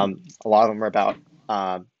 A lot of them are about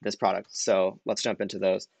this product. So let's jump into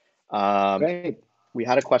those. Great. We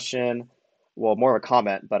had a question, well, more of a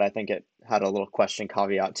comment, but I think it had a little question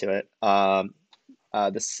caveat to it.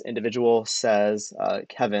 This individual says,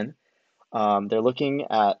 Kevin, they're looking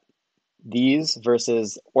at these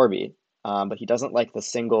versus Orbi, but he doesn't like the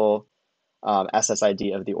single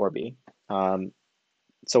SSID of the Orbi.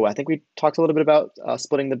 So I think we talked a little bit about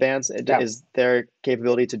splitting the bands. Yeah. Is there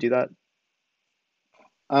capability to do that?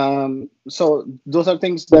 So those are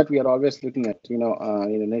things that we are always looking at.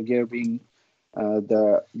 NETGEAR being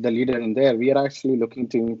the leader in there, we are actually looking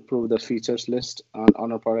to improve the features list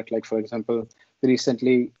on our product. Like for example,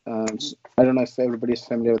 recently, I don't know if everybody is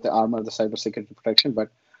familiar with the Armor, the cybersecurity protection, but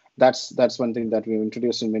that's one thing that we've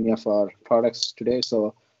introduced in many of our products today.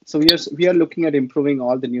 So we are looking at improving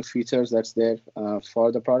all the new features that's there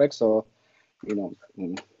for the product. So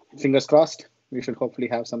fingers crossed, we should hopefully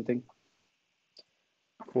have something.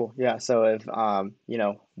 Cool. Yeah. So if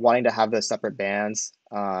wanting to have those separate bands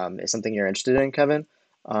is something you're interested in, Kevin,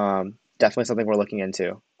 definitely something we're looking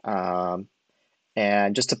into.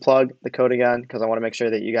 And just to plug the code again, because I want to make sure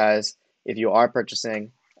that you guys, if you are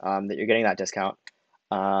purchasing, that you're getting that discount.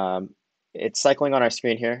 It's cycling on our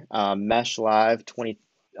screen here. Mesh Live 20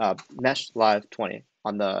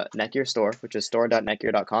 on the NETGEAR store, which is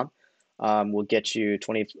store.netgear.com, will get you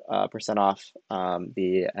 20% off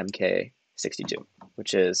the MK62,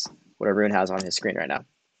 which is what Arun has on his screen right now.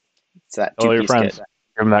 It's that Tell your two-piece friends. kit.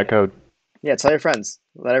 Give them that code. Yeah, tell your friends.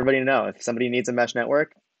 Let everybody know. If somebody needs a mesh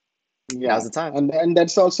network, now's the time. And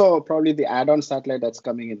that's also probably the add-on satellite that's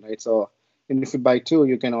coming in, right? So if you buy two,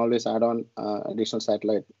 you can always add on additional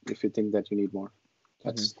satellite if you think that you need more.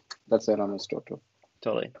 That's there on the store too.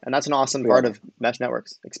 Totally. And that's an awesome part of mesh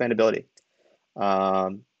networks, expandability.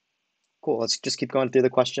 Cool. Let's just keep going through the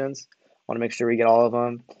questions. I want to make sure we get all of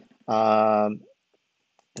them.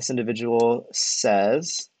 This individual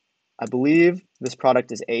says, I believe this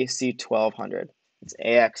product is AC1200. It's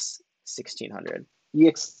AX1600.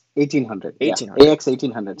 EX1800. 1800. Yeah,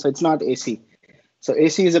 AX1800. So it's not AC. So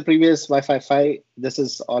AC is a previous Wi-Fi 5. This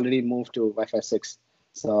is already moved to Wi-Fi 6.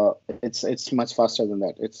 So it's much faster than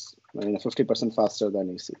that. It's 50% faster than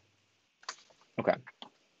AC. Okay.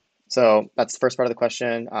 So that's the first part of the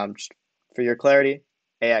question. Just for your clarity,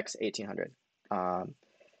 AX1800.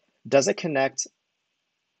 Does it connect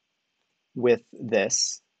with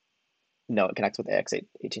this? No, it connects with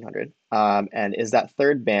AX1800. And is that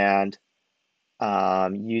third band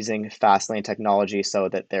using fastlane technology so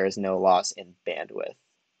that there is no loss in bandwidth?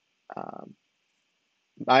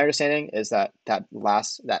 My understanding is that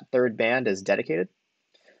third band is dedicated,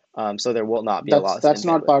 so there will not be a loss. That's in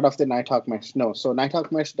not bandwidth. part of the Nighthawk Mesh. No, so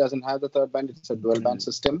Nighthawk Mesh doesn't have the third band. It's a dual band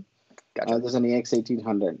system. Gotcha. There's an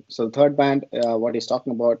AX1800. So the third band, what he's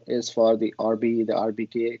talking about is for the RB, the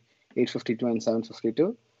RBK 852 and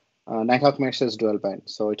 752. Nighthawk Mesh is dual band,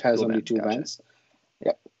 so it has only two bands.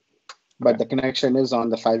 Yep. But the connection is on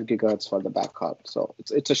the 5 gigahertz for the backhaul. So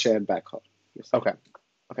it's a shared backhaul. Yes. Okay,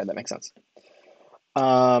 that makes sense.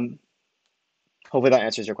 Hopefully that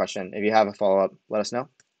answers your question. If you have a follow-up, let us know.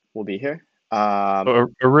 We'll be here.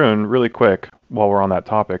 Arun, really quick, while we're on that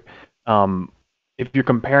topic, if you're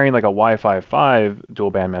comparing like a Wi-Fi 5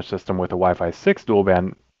 dual band mesh system with a Wi-Fi 6 dual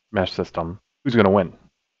band mesh system, who's going to win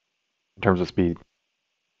in terms of speed?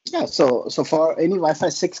 Yeah, so for any Wi-Fi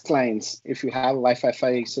 6 clients, if you have a Wi-Fi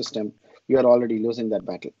 5 system, you are already losing that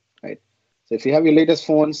battle, right? So if you have your latest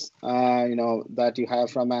phones, that you have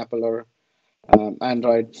from Apple or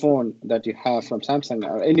Android phone that you have from Samsung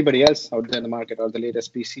or anybody else out there in the market, or the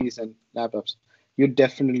latest PCs and laptops, you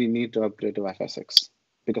definitely need to upgrade to Wi-Fi 6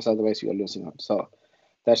 because otherwise you are losing out. So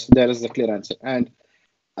there is the clear answer. And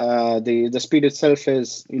the speed itself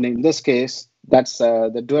is, in this case, that's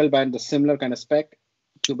the dual band, the similar kind of spec,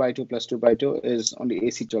 2x2 plus 2x2 is only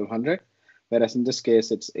AC1200, whereas in this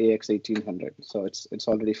case it's AX1800. So it's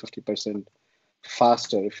already 50%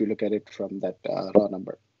 faster if you look at it from that raw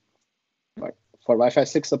number. But for Wi-Fi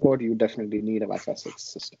 6 support, you definitely need a Wi-Fi 6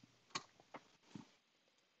 system.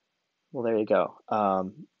 Well, there you go.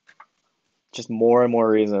 Just more and more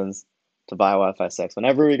reasons to buy Wi-Fi 6.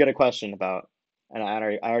 Whenever we get a question about, and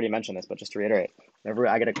I already mentioned this, but just to reiterate, whenever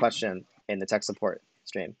I get a question in the tech support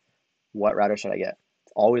stream, what router should I get?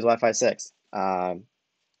 It's always Wi-Fi 6.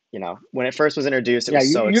 when it first was introduced, it Yeah,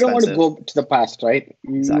 was so you don't want to expensive. go to the past, right?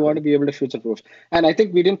 You want Exactly. to be able to future proof. And I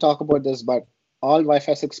think we didn't talk about this, but all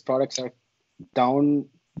Wi-Fi 6 products are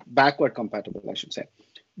backward compatible, I should say.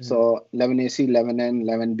 Mhm. So 11AC, 11N,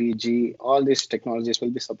 11BG, all these technologies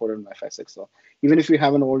will be supported on Wi-Fi 6. So even if you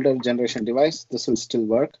have an older generation device, this will still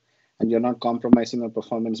work, and you're not compromising on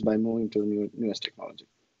performance by moving to newest technology.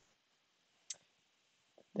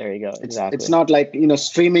 There you go. It's Exactly. not like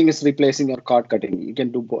streaming is replacing your cord cutting. You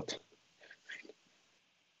can do both.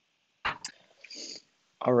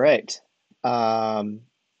 All right. Um,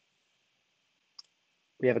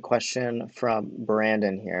 we have a question from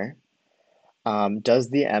Brandon here. Does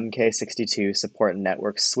the MK62 support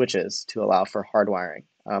network switches to allow for hardwiring?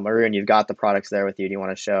 Arun, you've got the products there with you. Do you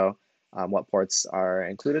want to show what ports are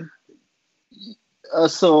included?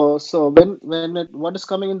 So what is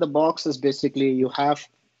coming in the box is basically you have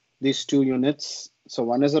these two units. So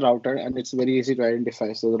one is a router, and it's very easy to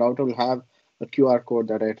identify. So the router will have a QR code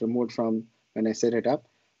that I removed from when I set it up,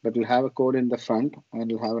 but will have a code in the front,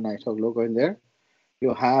 and it'll have a Nighthawk logo in there.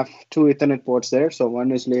 You have two Ethernet ports there. So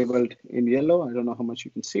one is labeled in yellow. I don't know how much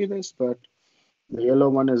you can see this, but the yellow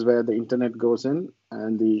one is where the internet goes in,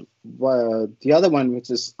 and the other one,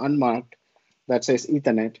 which is unmarked, that says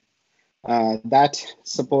Ethernet, that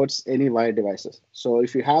supports any wired devices. So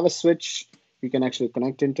if you have a switch, you can actually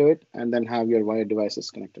connect into it and then have your wired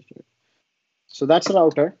devices connected to it. So that's a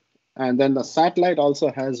router. And then the satellite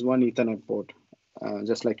also has one Ethernet port,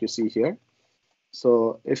 just like you see here.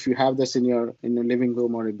 So if you have this in your living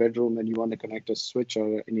room or a bedroom and you want to connect a switch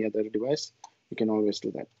or any other device, you can always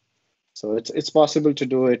do that. So it's possible to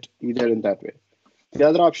do it either in that way. The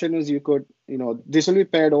other option is you could, this will be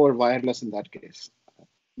paired over wireless in that case.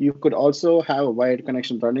 You could also have a wired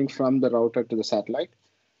connection running from the router to the satellite.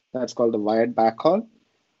 That's called the wired backhaul.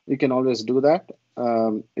 You can always do that.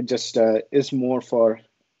 It just is more for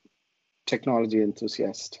technology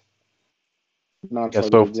enthusiasts, not Yeah, for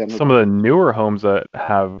so the general some of the public. newer homes that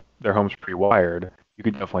have their homes pre-wired, you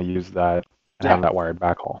could definitely use that and have Yeah. that wired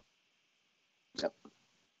backhaul. Yep.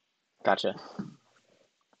 Gotcha.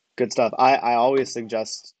 Good stuff. I always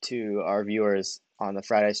suggest to our viewers on the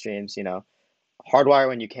Friday streams, hardwire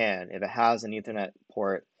when you can. If it has an Ethernet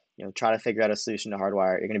port, try to figure out a solution to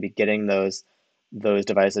hardwire. You're going to be getting those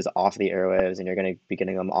devices off the airwaves, and you're going to be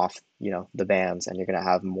getting them off, the bands, and you're going to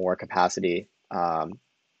have more capacity.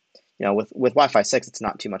 With Wi-Fi 6, it's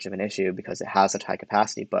not too much of an issue because it has such high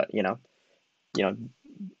capacity. But you know,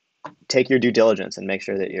 take your due diligence and make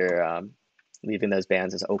sure that you're leaving those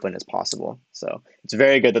bands as open as possible. So it's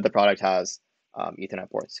very good that the product has Ethernet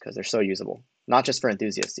ports because they're so usable, not just for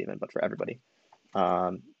enthusiasts even, but for everybody.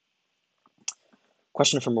 Um,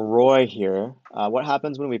 Question from Roy here. What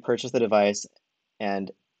happens when we purchase the device and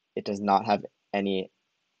it does not have any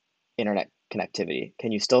internet connectivity?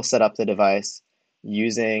 Can you still set up the device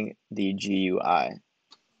using the GUI?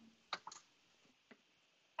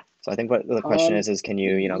 So I think what the question is can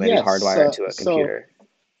you, maybe Yes. hardwire it to a So computer?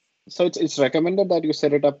 it's recommended that you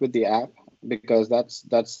set it up with the app because that's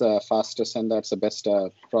the fastest and that's the best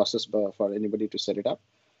process for anybody to set it up.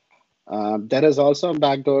 There is also a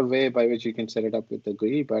backdoor way by which you can set it up with the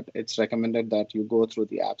GUI, but it's recommended that you go through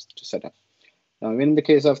the apps to set up. Now, in the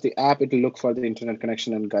case of the app, it will look for the internet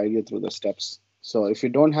connection and guide you through the steps. So if you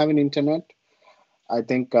don't have an internet, I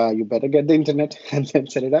think you better get the internet and then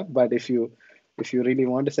set it up. But if you really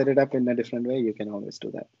want to set it up in a different way, you can always do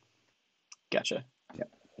that. Gotcha. Yeah.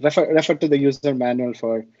 Refer to the user manual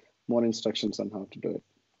for more instructions on how to do it.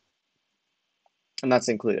 And that's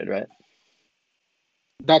included, right?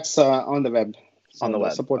 That's on the web. On So the the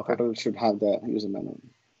web. support Okay. portal should have the user manual.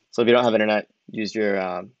 So if you don't have internet, use your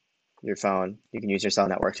phone. You can use your cell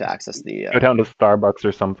network to access the Go down to Starbucks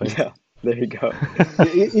or something. yeah, there you go.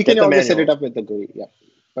 You Get can the always set it manual. up with the GUI, yeah.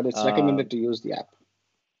 But it's recommended Um, to use the app.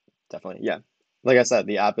 Definitely. Yeah. Like I said,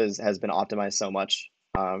 the app has been optimized so much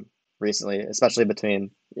recently, especially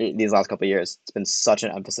between these last couple of years. It's been such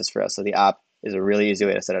an emphasis for us. So the app is a really easy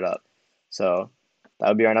way to set it up. So that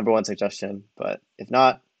would be our number one suggestion. But if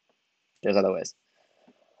not, there's other ways.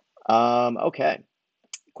 Okay.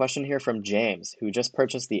 Question here from James, who just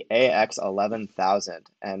purchased the AX11000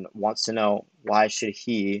 and wants to know why should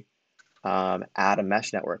he add a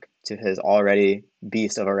mesh network to his already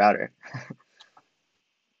beast of a router.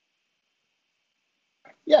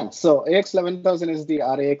 Yeah, so AX11000 is the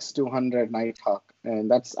RAX200 Nighthawk, and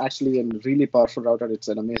that's actually a really powerful router. It's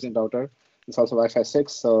an amazing router. It's also Wi-Fi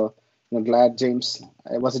 6, so glad James,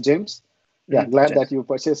 was it James? Yeah, glad James. that you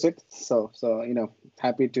purchased it. So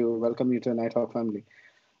happy to welcome you to Nighthawk family.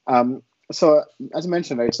 So as I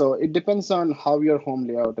mentioned, right, so it depends on how your home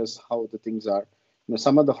layout is, how the things are.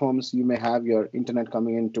 some of the homes you may have your internet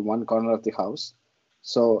coming into one corner of the house.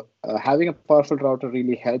 So having a powerful router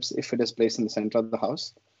really helps if it is placed in the center of the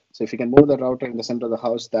house. So if you can move the router in the center of the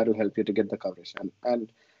house, that will help you to get the coverage.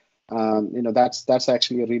 And that's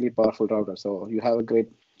actually a really powerful router. So you have a great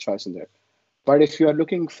choice in there. But if you are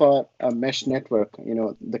looking for a mesh network,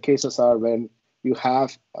 the cases are when you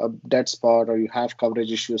have a dead spot or you have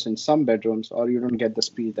coverage issues in some bedrooms or you don't get the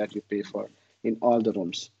speed that you pay for in all the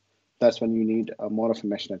rooms. That's when you need more of a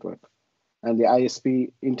mesh network. And the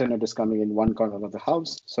ISP internet is coming in one corner of the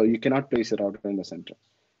house, so you cannot place a router in the center.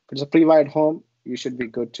 If it's a pre-wired home, you should be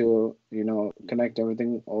good to connect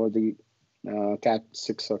everything over the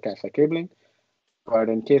Cat6 or Cat5 cabling. But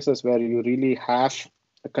in cases where you really have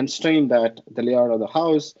a constraint that the layout of the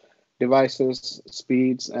house, devices,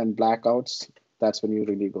 speeds, and blackouts, that's when you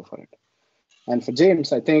really go for it. And for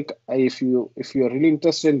James, I think if you're really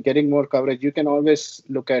interested in getting more coverage, you can always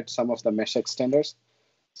look at some of the mesh extenders.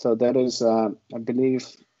 So there is, I believe,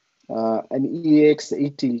 an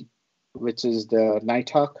EX80, which is the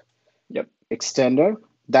Nighthawk Yep. extender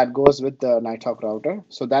that goes with the Nighthawk router.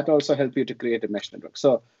 So that also helps you to create a mesh network.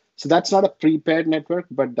 So that's not a prepared network,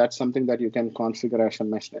 but that's something that you can configure as a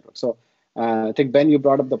mesh network. So I think, Ben, you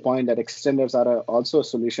brought up the point that extenders are also a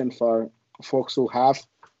solution for folks who have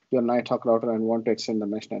your Nighthawk router and want to extend the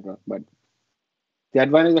mesh network. But the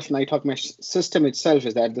advantage of Nighthawk mesh system itself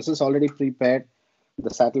is that this is already prepared. The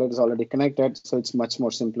satellite is already connected, so it's much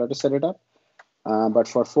more simpler to set it up. But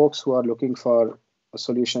for folks who are looking for a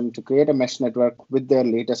solution to create a mesh network with their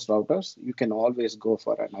latest routers, you can always go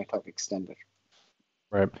for a Nighthawk extender.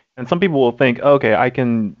 Right. And some people will think, okay, I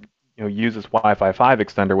can use this Wi-Fi 5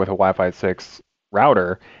 extender with a Wi-Fi 6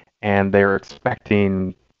 router, and they're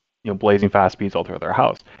expecting blazing fast speeds all throughout their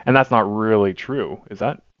house. And that's not really true, is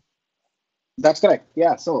that? That's correct.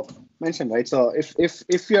 Yeah. So mentioned, right? So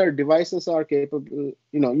if your devices are capable,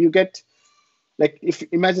 you get, like, if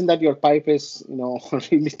imagine that your pipe is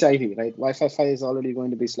really tiny, right? Wi-Fi 5 is already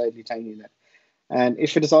going to be slightly tiny there. And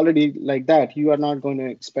if it is already like that, you are not going to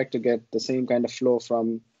expect to get the same kind of flow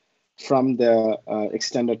from the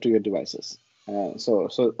extender to your devices.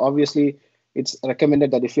 So obviously, it's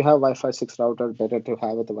recommended that if you have Wi-Fi 6 router, better to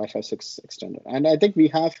have it the Wi-Fi 6 extender. And I think we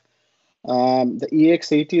have the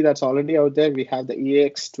EX80 that's already out there. We have the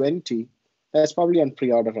EX20 that's probably on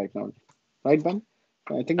pre-order right now, right, Ben?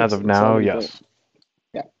 I think As of it's now, already there. yes.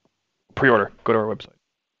 Yeah, Pre-order. Go to our website.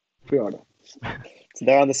 pre-order. It's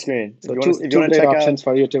there on the screen. So if you two want to great check options out,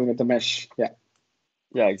 for you to get the mesh. Yeah.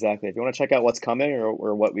 yeah, exactly. If you want to check out what's coming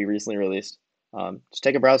or what we recently released, just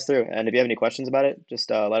take a browse through. And if you have any questions about it, just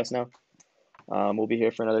let us know. We'll be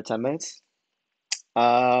here for another 10 minutes.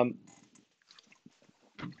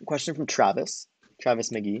 Question from Travis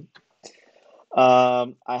McGee.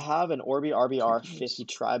 I have an Orbi RBR50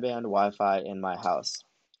 tri-band Wi-Fi in my house.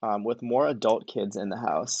 With more adult kids in the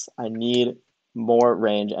house, I need more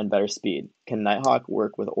range and better speed. Can Nighthawk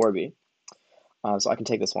work with Orbi? So I can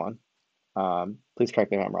take this one. Please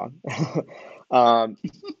correct me if I'm wrong.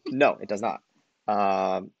 No, it does not.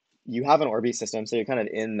 You have an Orbi system, so you're kind of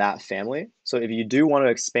in that family. So if you do want to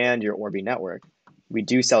expand your Orbi network, we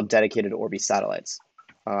do sell dedicated Orbi satellites.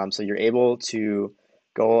 So you're able to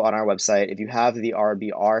go on our website. If you have the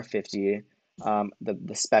RBR50,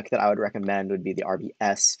 the spec that I would recommend would be the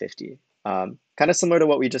RBS50. Kind of similar to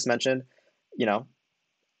what we just mentioned.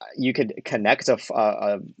 You could connect a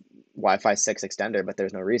Wi-Fi 6 extender, but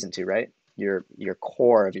there's no reason to, right? Your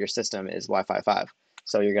core of your system is Wi-Fi 5.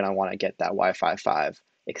 So you're going to want to get that Wi-Fi 5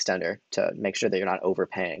 extender to make sure that you're not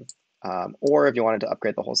overpaying. Or if you wanted to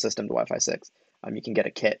upgrade the whole system to Wi-Fi 6, you can get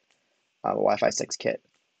a kit, a Wi-Fi 6 kit.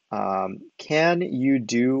 Can you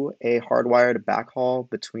do a hardwired backhaul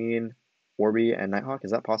between Orbi and Nighthawk?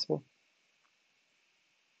 Is that possible?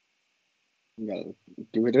 Well,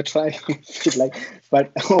 give it a try if you'd like.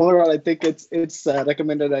 But overall, I think it's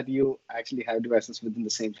recommended that you actually have devices within the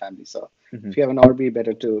same family. So if you have an Orbi,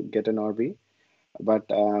 better to get an Orbi. But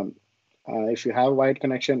if you have wired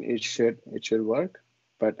connection, it should work.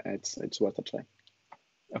 But it's worth a try.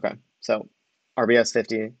 Okay, so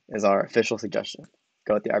RBS50 is our official suggestion.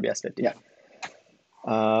 Go with the RBS50. Yeah.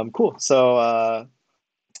 Cool. So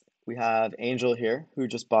we have Angel here who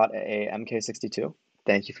just bought a MK62.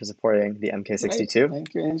 Thank you for supporting the MK62. Great.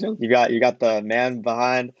 Thank you, Angel. You got the man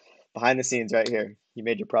behind the scenes right here. He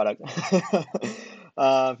made your product. He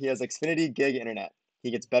has Xfinity gig internet. He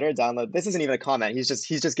gets better download. This isn't even a comment. He's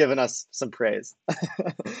just giving us some praise.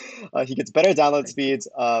 He gets better download speeds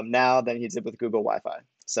now than he did with Google Wi-Fi.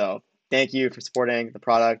 So thank you for supporting the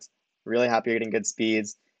product. Really happy you're getting good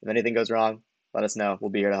speeds. If anything goes wrong, let us know. We'll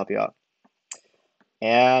be here to help you out.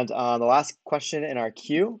 And the last question in our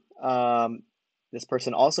queue this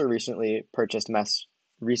person also recently purchased Mesh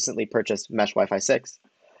Wi-Fi 6.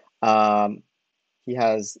 Um, he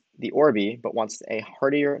has the Orbi, but wants a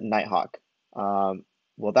hardier Nighthawk.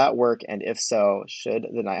 Will that work? And if so, should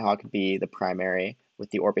the Nighthawk be the primary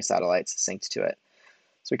with the Orbi satellites synced to it?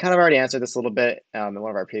 So we kind of already answered this a little bit in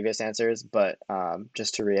one of our previous answers, but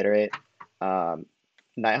just to reiterate,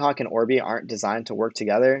 Nighthawk and Orbi aren't designed to work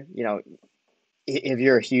together. You know, if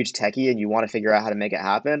you're a huge techie and you want to figure out how to make it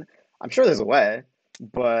happen, I'm sure there's a way,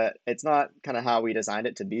 but it's not kind of how we designed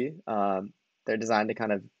it to be. They're designed to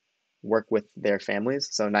kind of work with their families.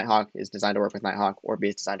 So Nighthawk is designed to work with Nighthawk, Orbi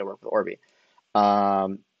is designed to work with Orbi.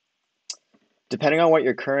 Um, Depending on what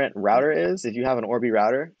your current router is, if you have an Orbi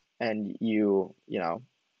router and you know,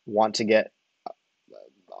 want to get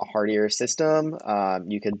a hardier system,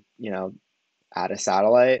 you could, you know, add a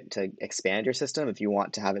satellite to expand your system. If you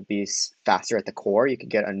want to have it be faster at the core, you could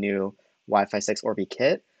get a new Wi-Fi 6 Orbi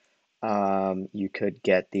kit. You could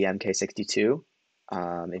get the MK62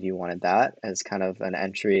 if you wanted that as kind of an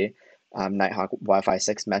entry Nighthawk Wi-Fi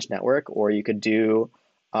 6 mesh network, or you could do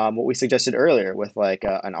what we suggested earlier with like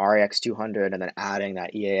an RAX 200 and then adding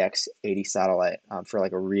that EAX 80 satellite for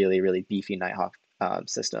like a really, really beefy Nighthawk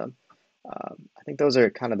system. I think those are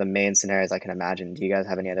kind of the main scenarios I can imagine. Do you guys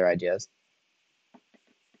have any other ideas?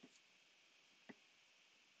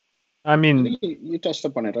 I I mean, think you touched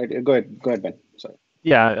upon it, right? Go ahead, Ben. Sorry.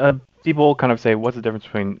 yeah, people kind of say, what's the difference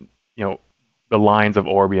between, you know, the lines of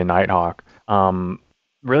Orbi and Nighthawk?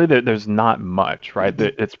 Really, there's not much, right?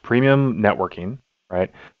 It's premium networking,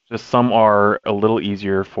 right? Just some are a little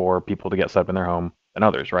easier for people to get set up in their home than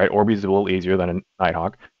others, right? Orbi's a little easier than a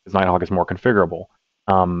Nighthawk because Nighthawk is more configurable.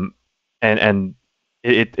 Um, and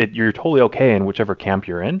you're totally okay in whichever camp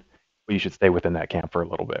you're in, but you should stay within that camp for a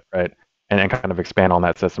little bit, right? And kind of expand on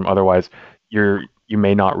that system. Otherwise, you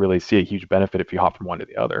may not really see a huge benefit if you hop from one to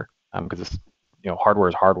the other, because it's, you know, hardware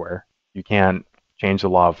is hardware. You can't change the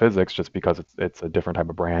law of physics just because it's a different type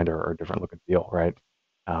of brand or a different look and feel, right?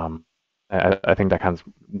 Um, I think that kind of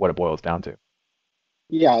what it boils down to.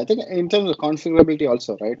 Yeah, I think in terms of configurability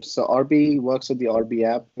also, right? So Orbi works with the Orbi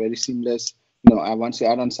app, very seamless. You know, once you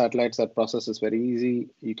add on satellites, that process is very easy.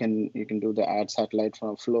 You can do the add satellite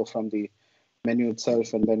from flow from the menu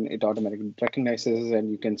itself, and then it automatically recognizes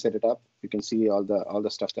and you can set it up. You can see all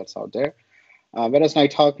the stuff that's out there. Whereas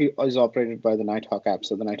Nighthawk is operated by the Nighthawk app.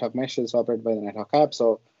 So the Nighthawk Mesh is operated by the Nighthawk app.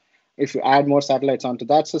 So if you add more satellites onto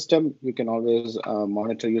that system, you can always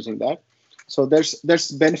monitor using that. So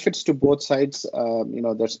there's benefits to both sides. You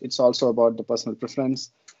know, it's also about the personal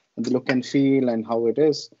preference, and the look and feel, and how it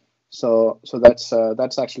is. So that's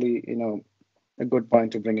actually, you know, a good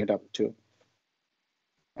point to bring it up too,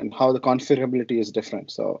 and how the configurability is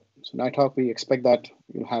different. So Nighthawk, we expect that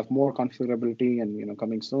you have more configurability, and, you know,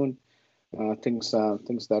 coming soon, things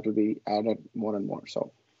that will be added more and more.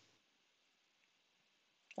 So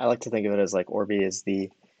I like to think of it as like Orbi is the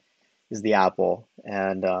Apple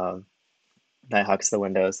and Nighthawk's the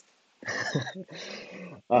Windows.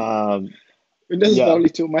 um, Windows is yeah. probably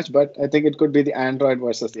too much, but I think it could be the Android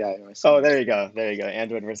versus the iOS. Oh, there you go. There you go.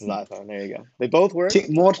 Android versus iPhone. There you go. They both work.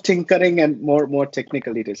 More tinkering and more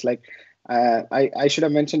technical details. Like, I should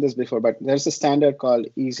have mentioned this before, but there's a standard called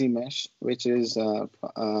Easy Mesh, which is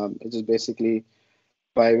basically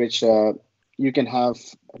by which you can have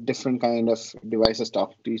different kind of devices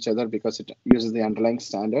talk to each other because it uses the underlying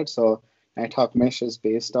standard. So Nighthawk Mesh is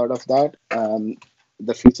based out of that.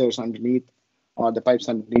 The features underneath or the pipes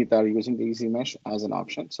underneath are using the Easy Mesh as an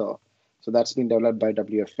option. So that's been developed by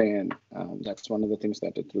WFA, and that's one of the things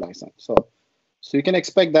that it relies on. So you can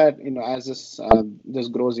expect that, you know, as this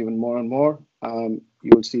grows even more and more,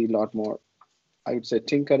 you will see a lot more, I would say,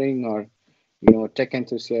 tinkering, or, you know, tech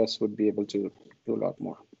enthusiasts would be able to do a lot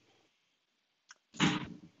more.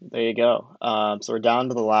 There you go. So we're down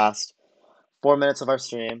to the last 4 minutes of our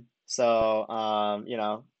stream. So you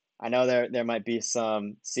know, I know there might be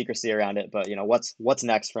some secrecy around it, but you know, what's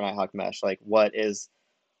next for Nighthawk Mesh? Like, what is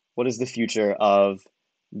the future of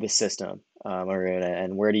the system, Arun,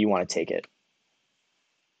 and where do you want to take it?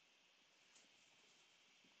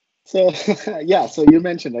 So yeah, so you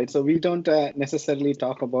mentioned, right? So we don't necessarily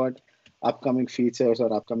talk about upcoming features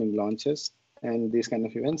or upcoming launches and these kind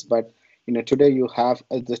of events, but, you know, today you have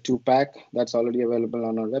the 2-pack that's already available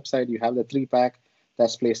on our website. You have the 3-pack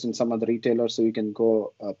that's placed in some other retailers, so you can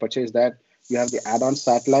go purchase that. You have the add-on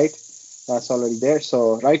satellite that's already there.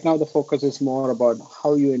 So right now the focus is more about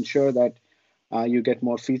how you ensure that you get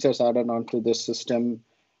more features added onto this system.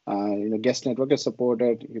 You know, guest network is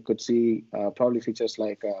supported. You could see probably features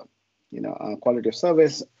like, you know, quality of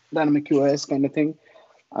service, dynamic QoS kind of thing.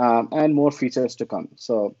 and more features to come.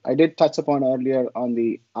 So I did touch upon earlier on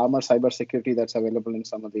the Armor cybersecurity that's available in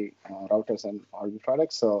some of the routers and RV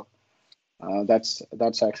products. So that's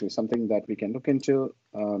actually something that we can look into.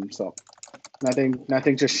 So nothing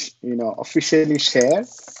to officially share,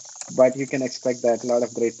 but you can expect that a lot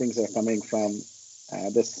of great things are coming from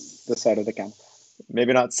this side of the camp.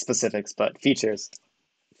 Maybe not specifics, but features.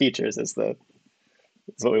 Features is what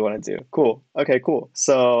we want to do. Cool. Okay, cool.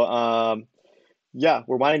 So yeah,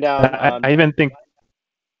 we're winding down. I even think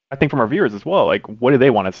from our viewers as well, like what do they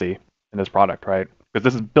want to see in this product, right? Because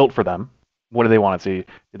this is built for them. What do they want to see?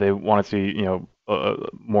 Do they want to see,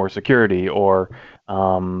 more security, or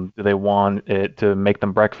do they want it to make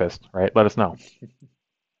them breakfast, right? Let us know.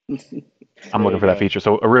 I'm There looking you for that go. feature.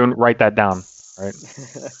 So Arun, write that down, right?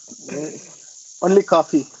 Only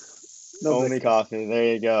coffee, no Only breakfast. coffee. There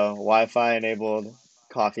you go. Wi-Fi enabled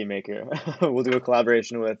coffee maker. We'll do a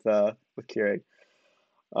collaboration with Keurig.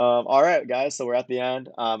 All right, guys. So we're at the end.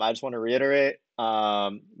 I just want to reiterate,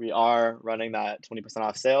 we are running that 20%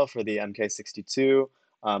 off sale for the MK62.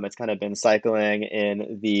 It's kind of been cycling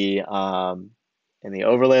in the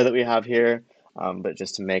overlay that we have here, but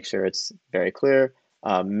just to make sure it's very clear,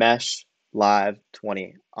 Mesh Live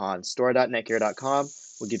 20 on store.netgear.com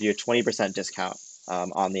will give you a 20% discount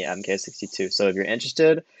on the MK62. So if you're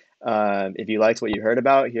interested, if you liked what you heard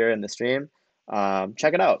about here in the stream,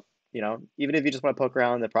 check it out. Even if you just want to poke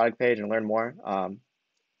around the product page and learn more,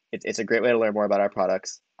 it's a great way to learn more about our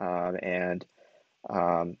products. And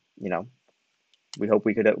um, you know, we hope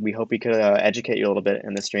we could educate you a little bit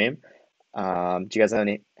in the stream. Do you guys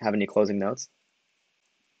have any closing notes?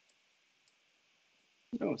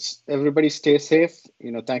 Everybody stay safe.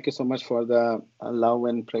 Thank you so much for the love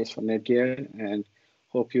and praise for Netgear, and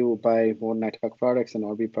hope you buy more Nighthawk products and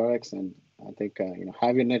RB products. And I think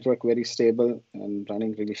have your network very stable and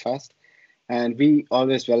running really fast. And we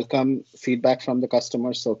always welcome feedback from the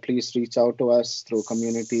customers. So please reach out to us through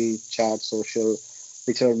community, chat, social,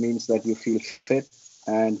 whichever means that you feel fit.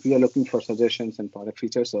 And we are looking for suggestions and product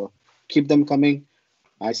features. So keep them coming.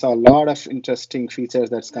 I saw a lot of interesting features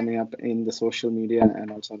that's coming up in the social media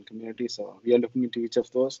and also in community. So we are looking into each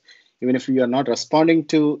of those, even if we are not responding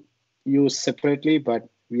to you separately, but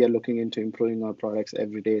we are looking into improving our products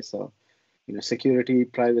every day. So security,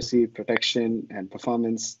 privacy, protection, and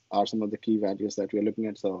performance are some of the key values that we're looking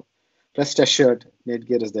at. So rest assured,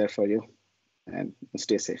 Netgear is there for you, and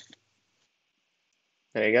stay safe.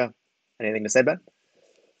 There you go. Anything to say, Ben?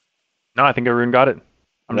 No, I think Arun got it.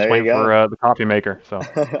 I'm just There you waiting go. for the coffee maker. So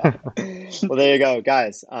Well, there you go,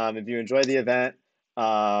 guys. If you enjoy the event,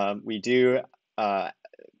 we do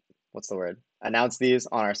what's the word? Announce these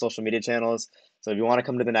on our social media channels. So if you want to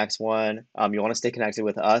come to the next one, you want to stay connected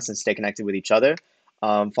with us and stay connected with each other,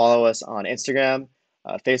 follow us on Instagram,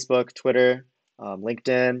 Facebook, Twitter,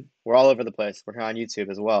 LinkedIn. We're all over the place. We're here on YouTube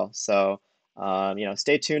as well. So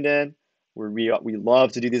stay tuned in. We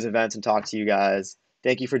love to do these events and talk to you guys.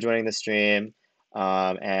 Thank you for joining the stream.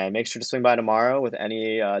 And make sure to swing by tomorrow with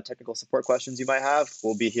any technical support questions you might have.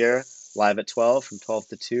 We'll be here live at 12 from 12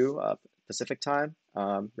 to 2 Pacific time,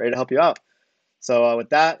 ready to help you out. So with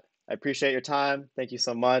that, I appreciate your time. Thank you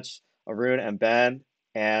so much, Arun and Ben,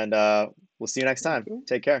 and we'll see you next Thank time. you.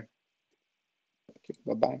 Take care.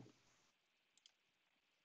 Bye bye.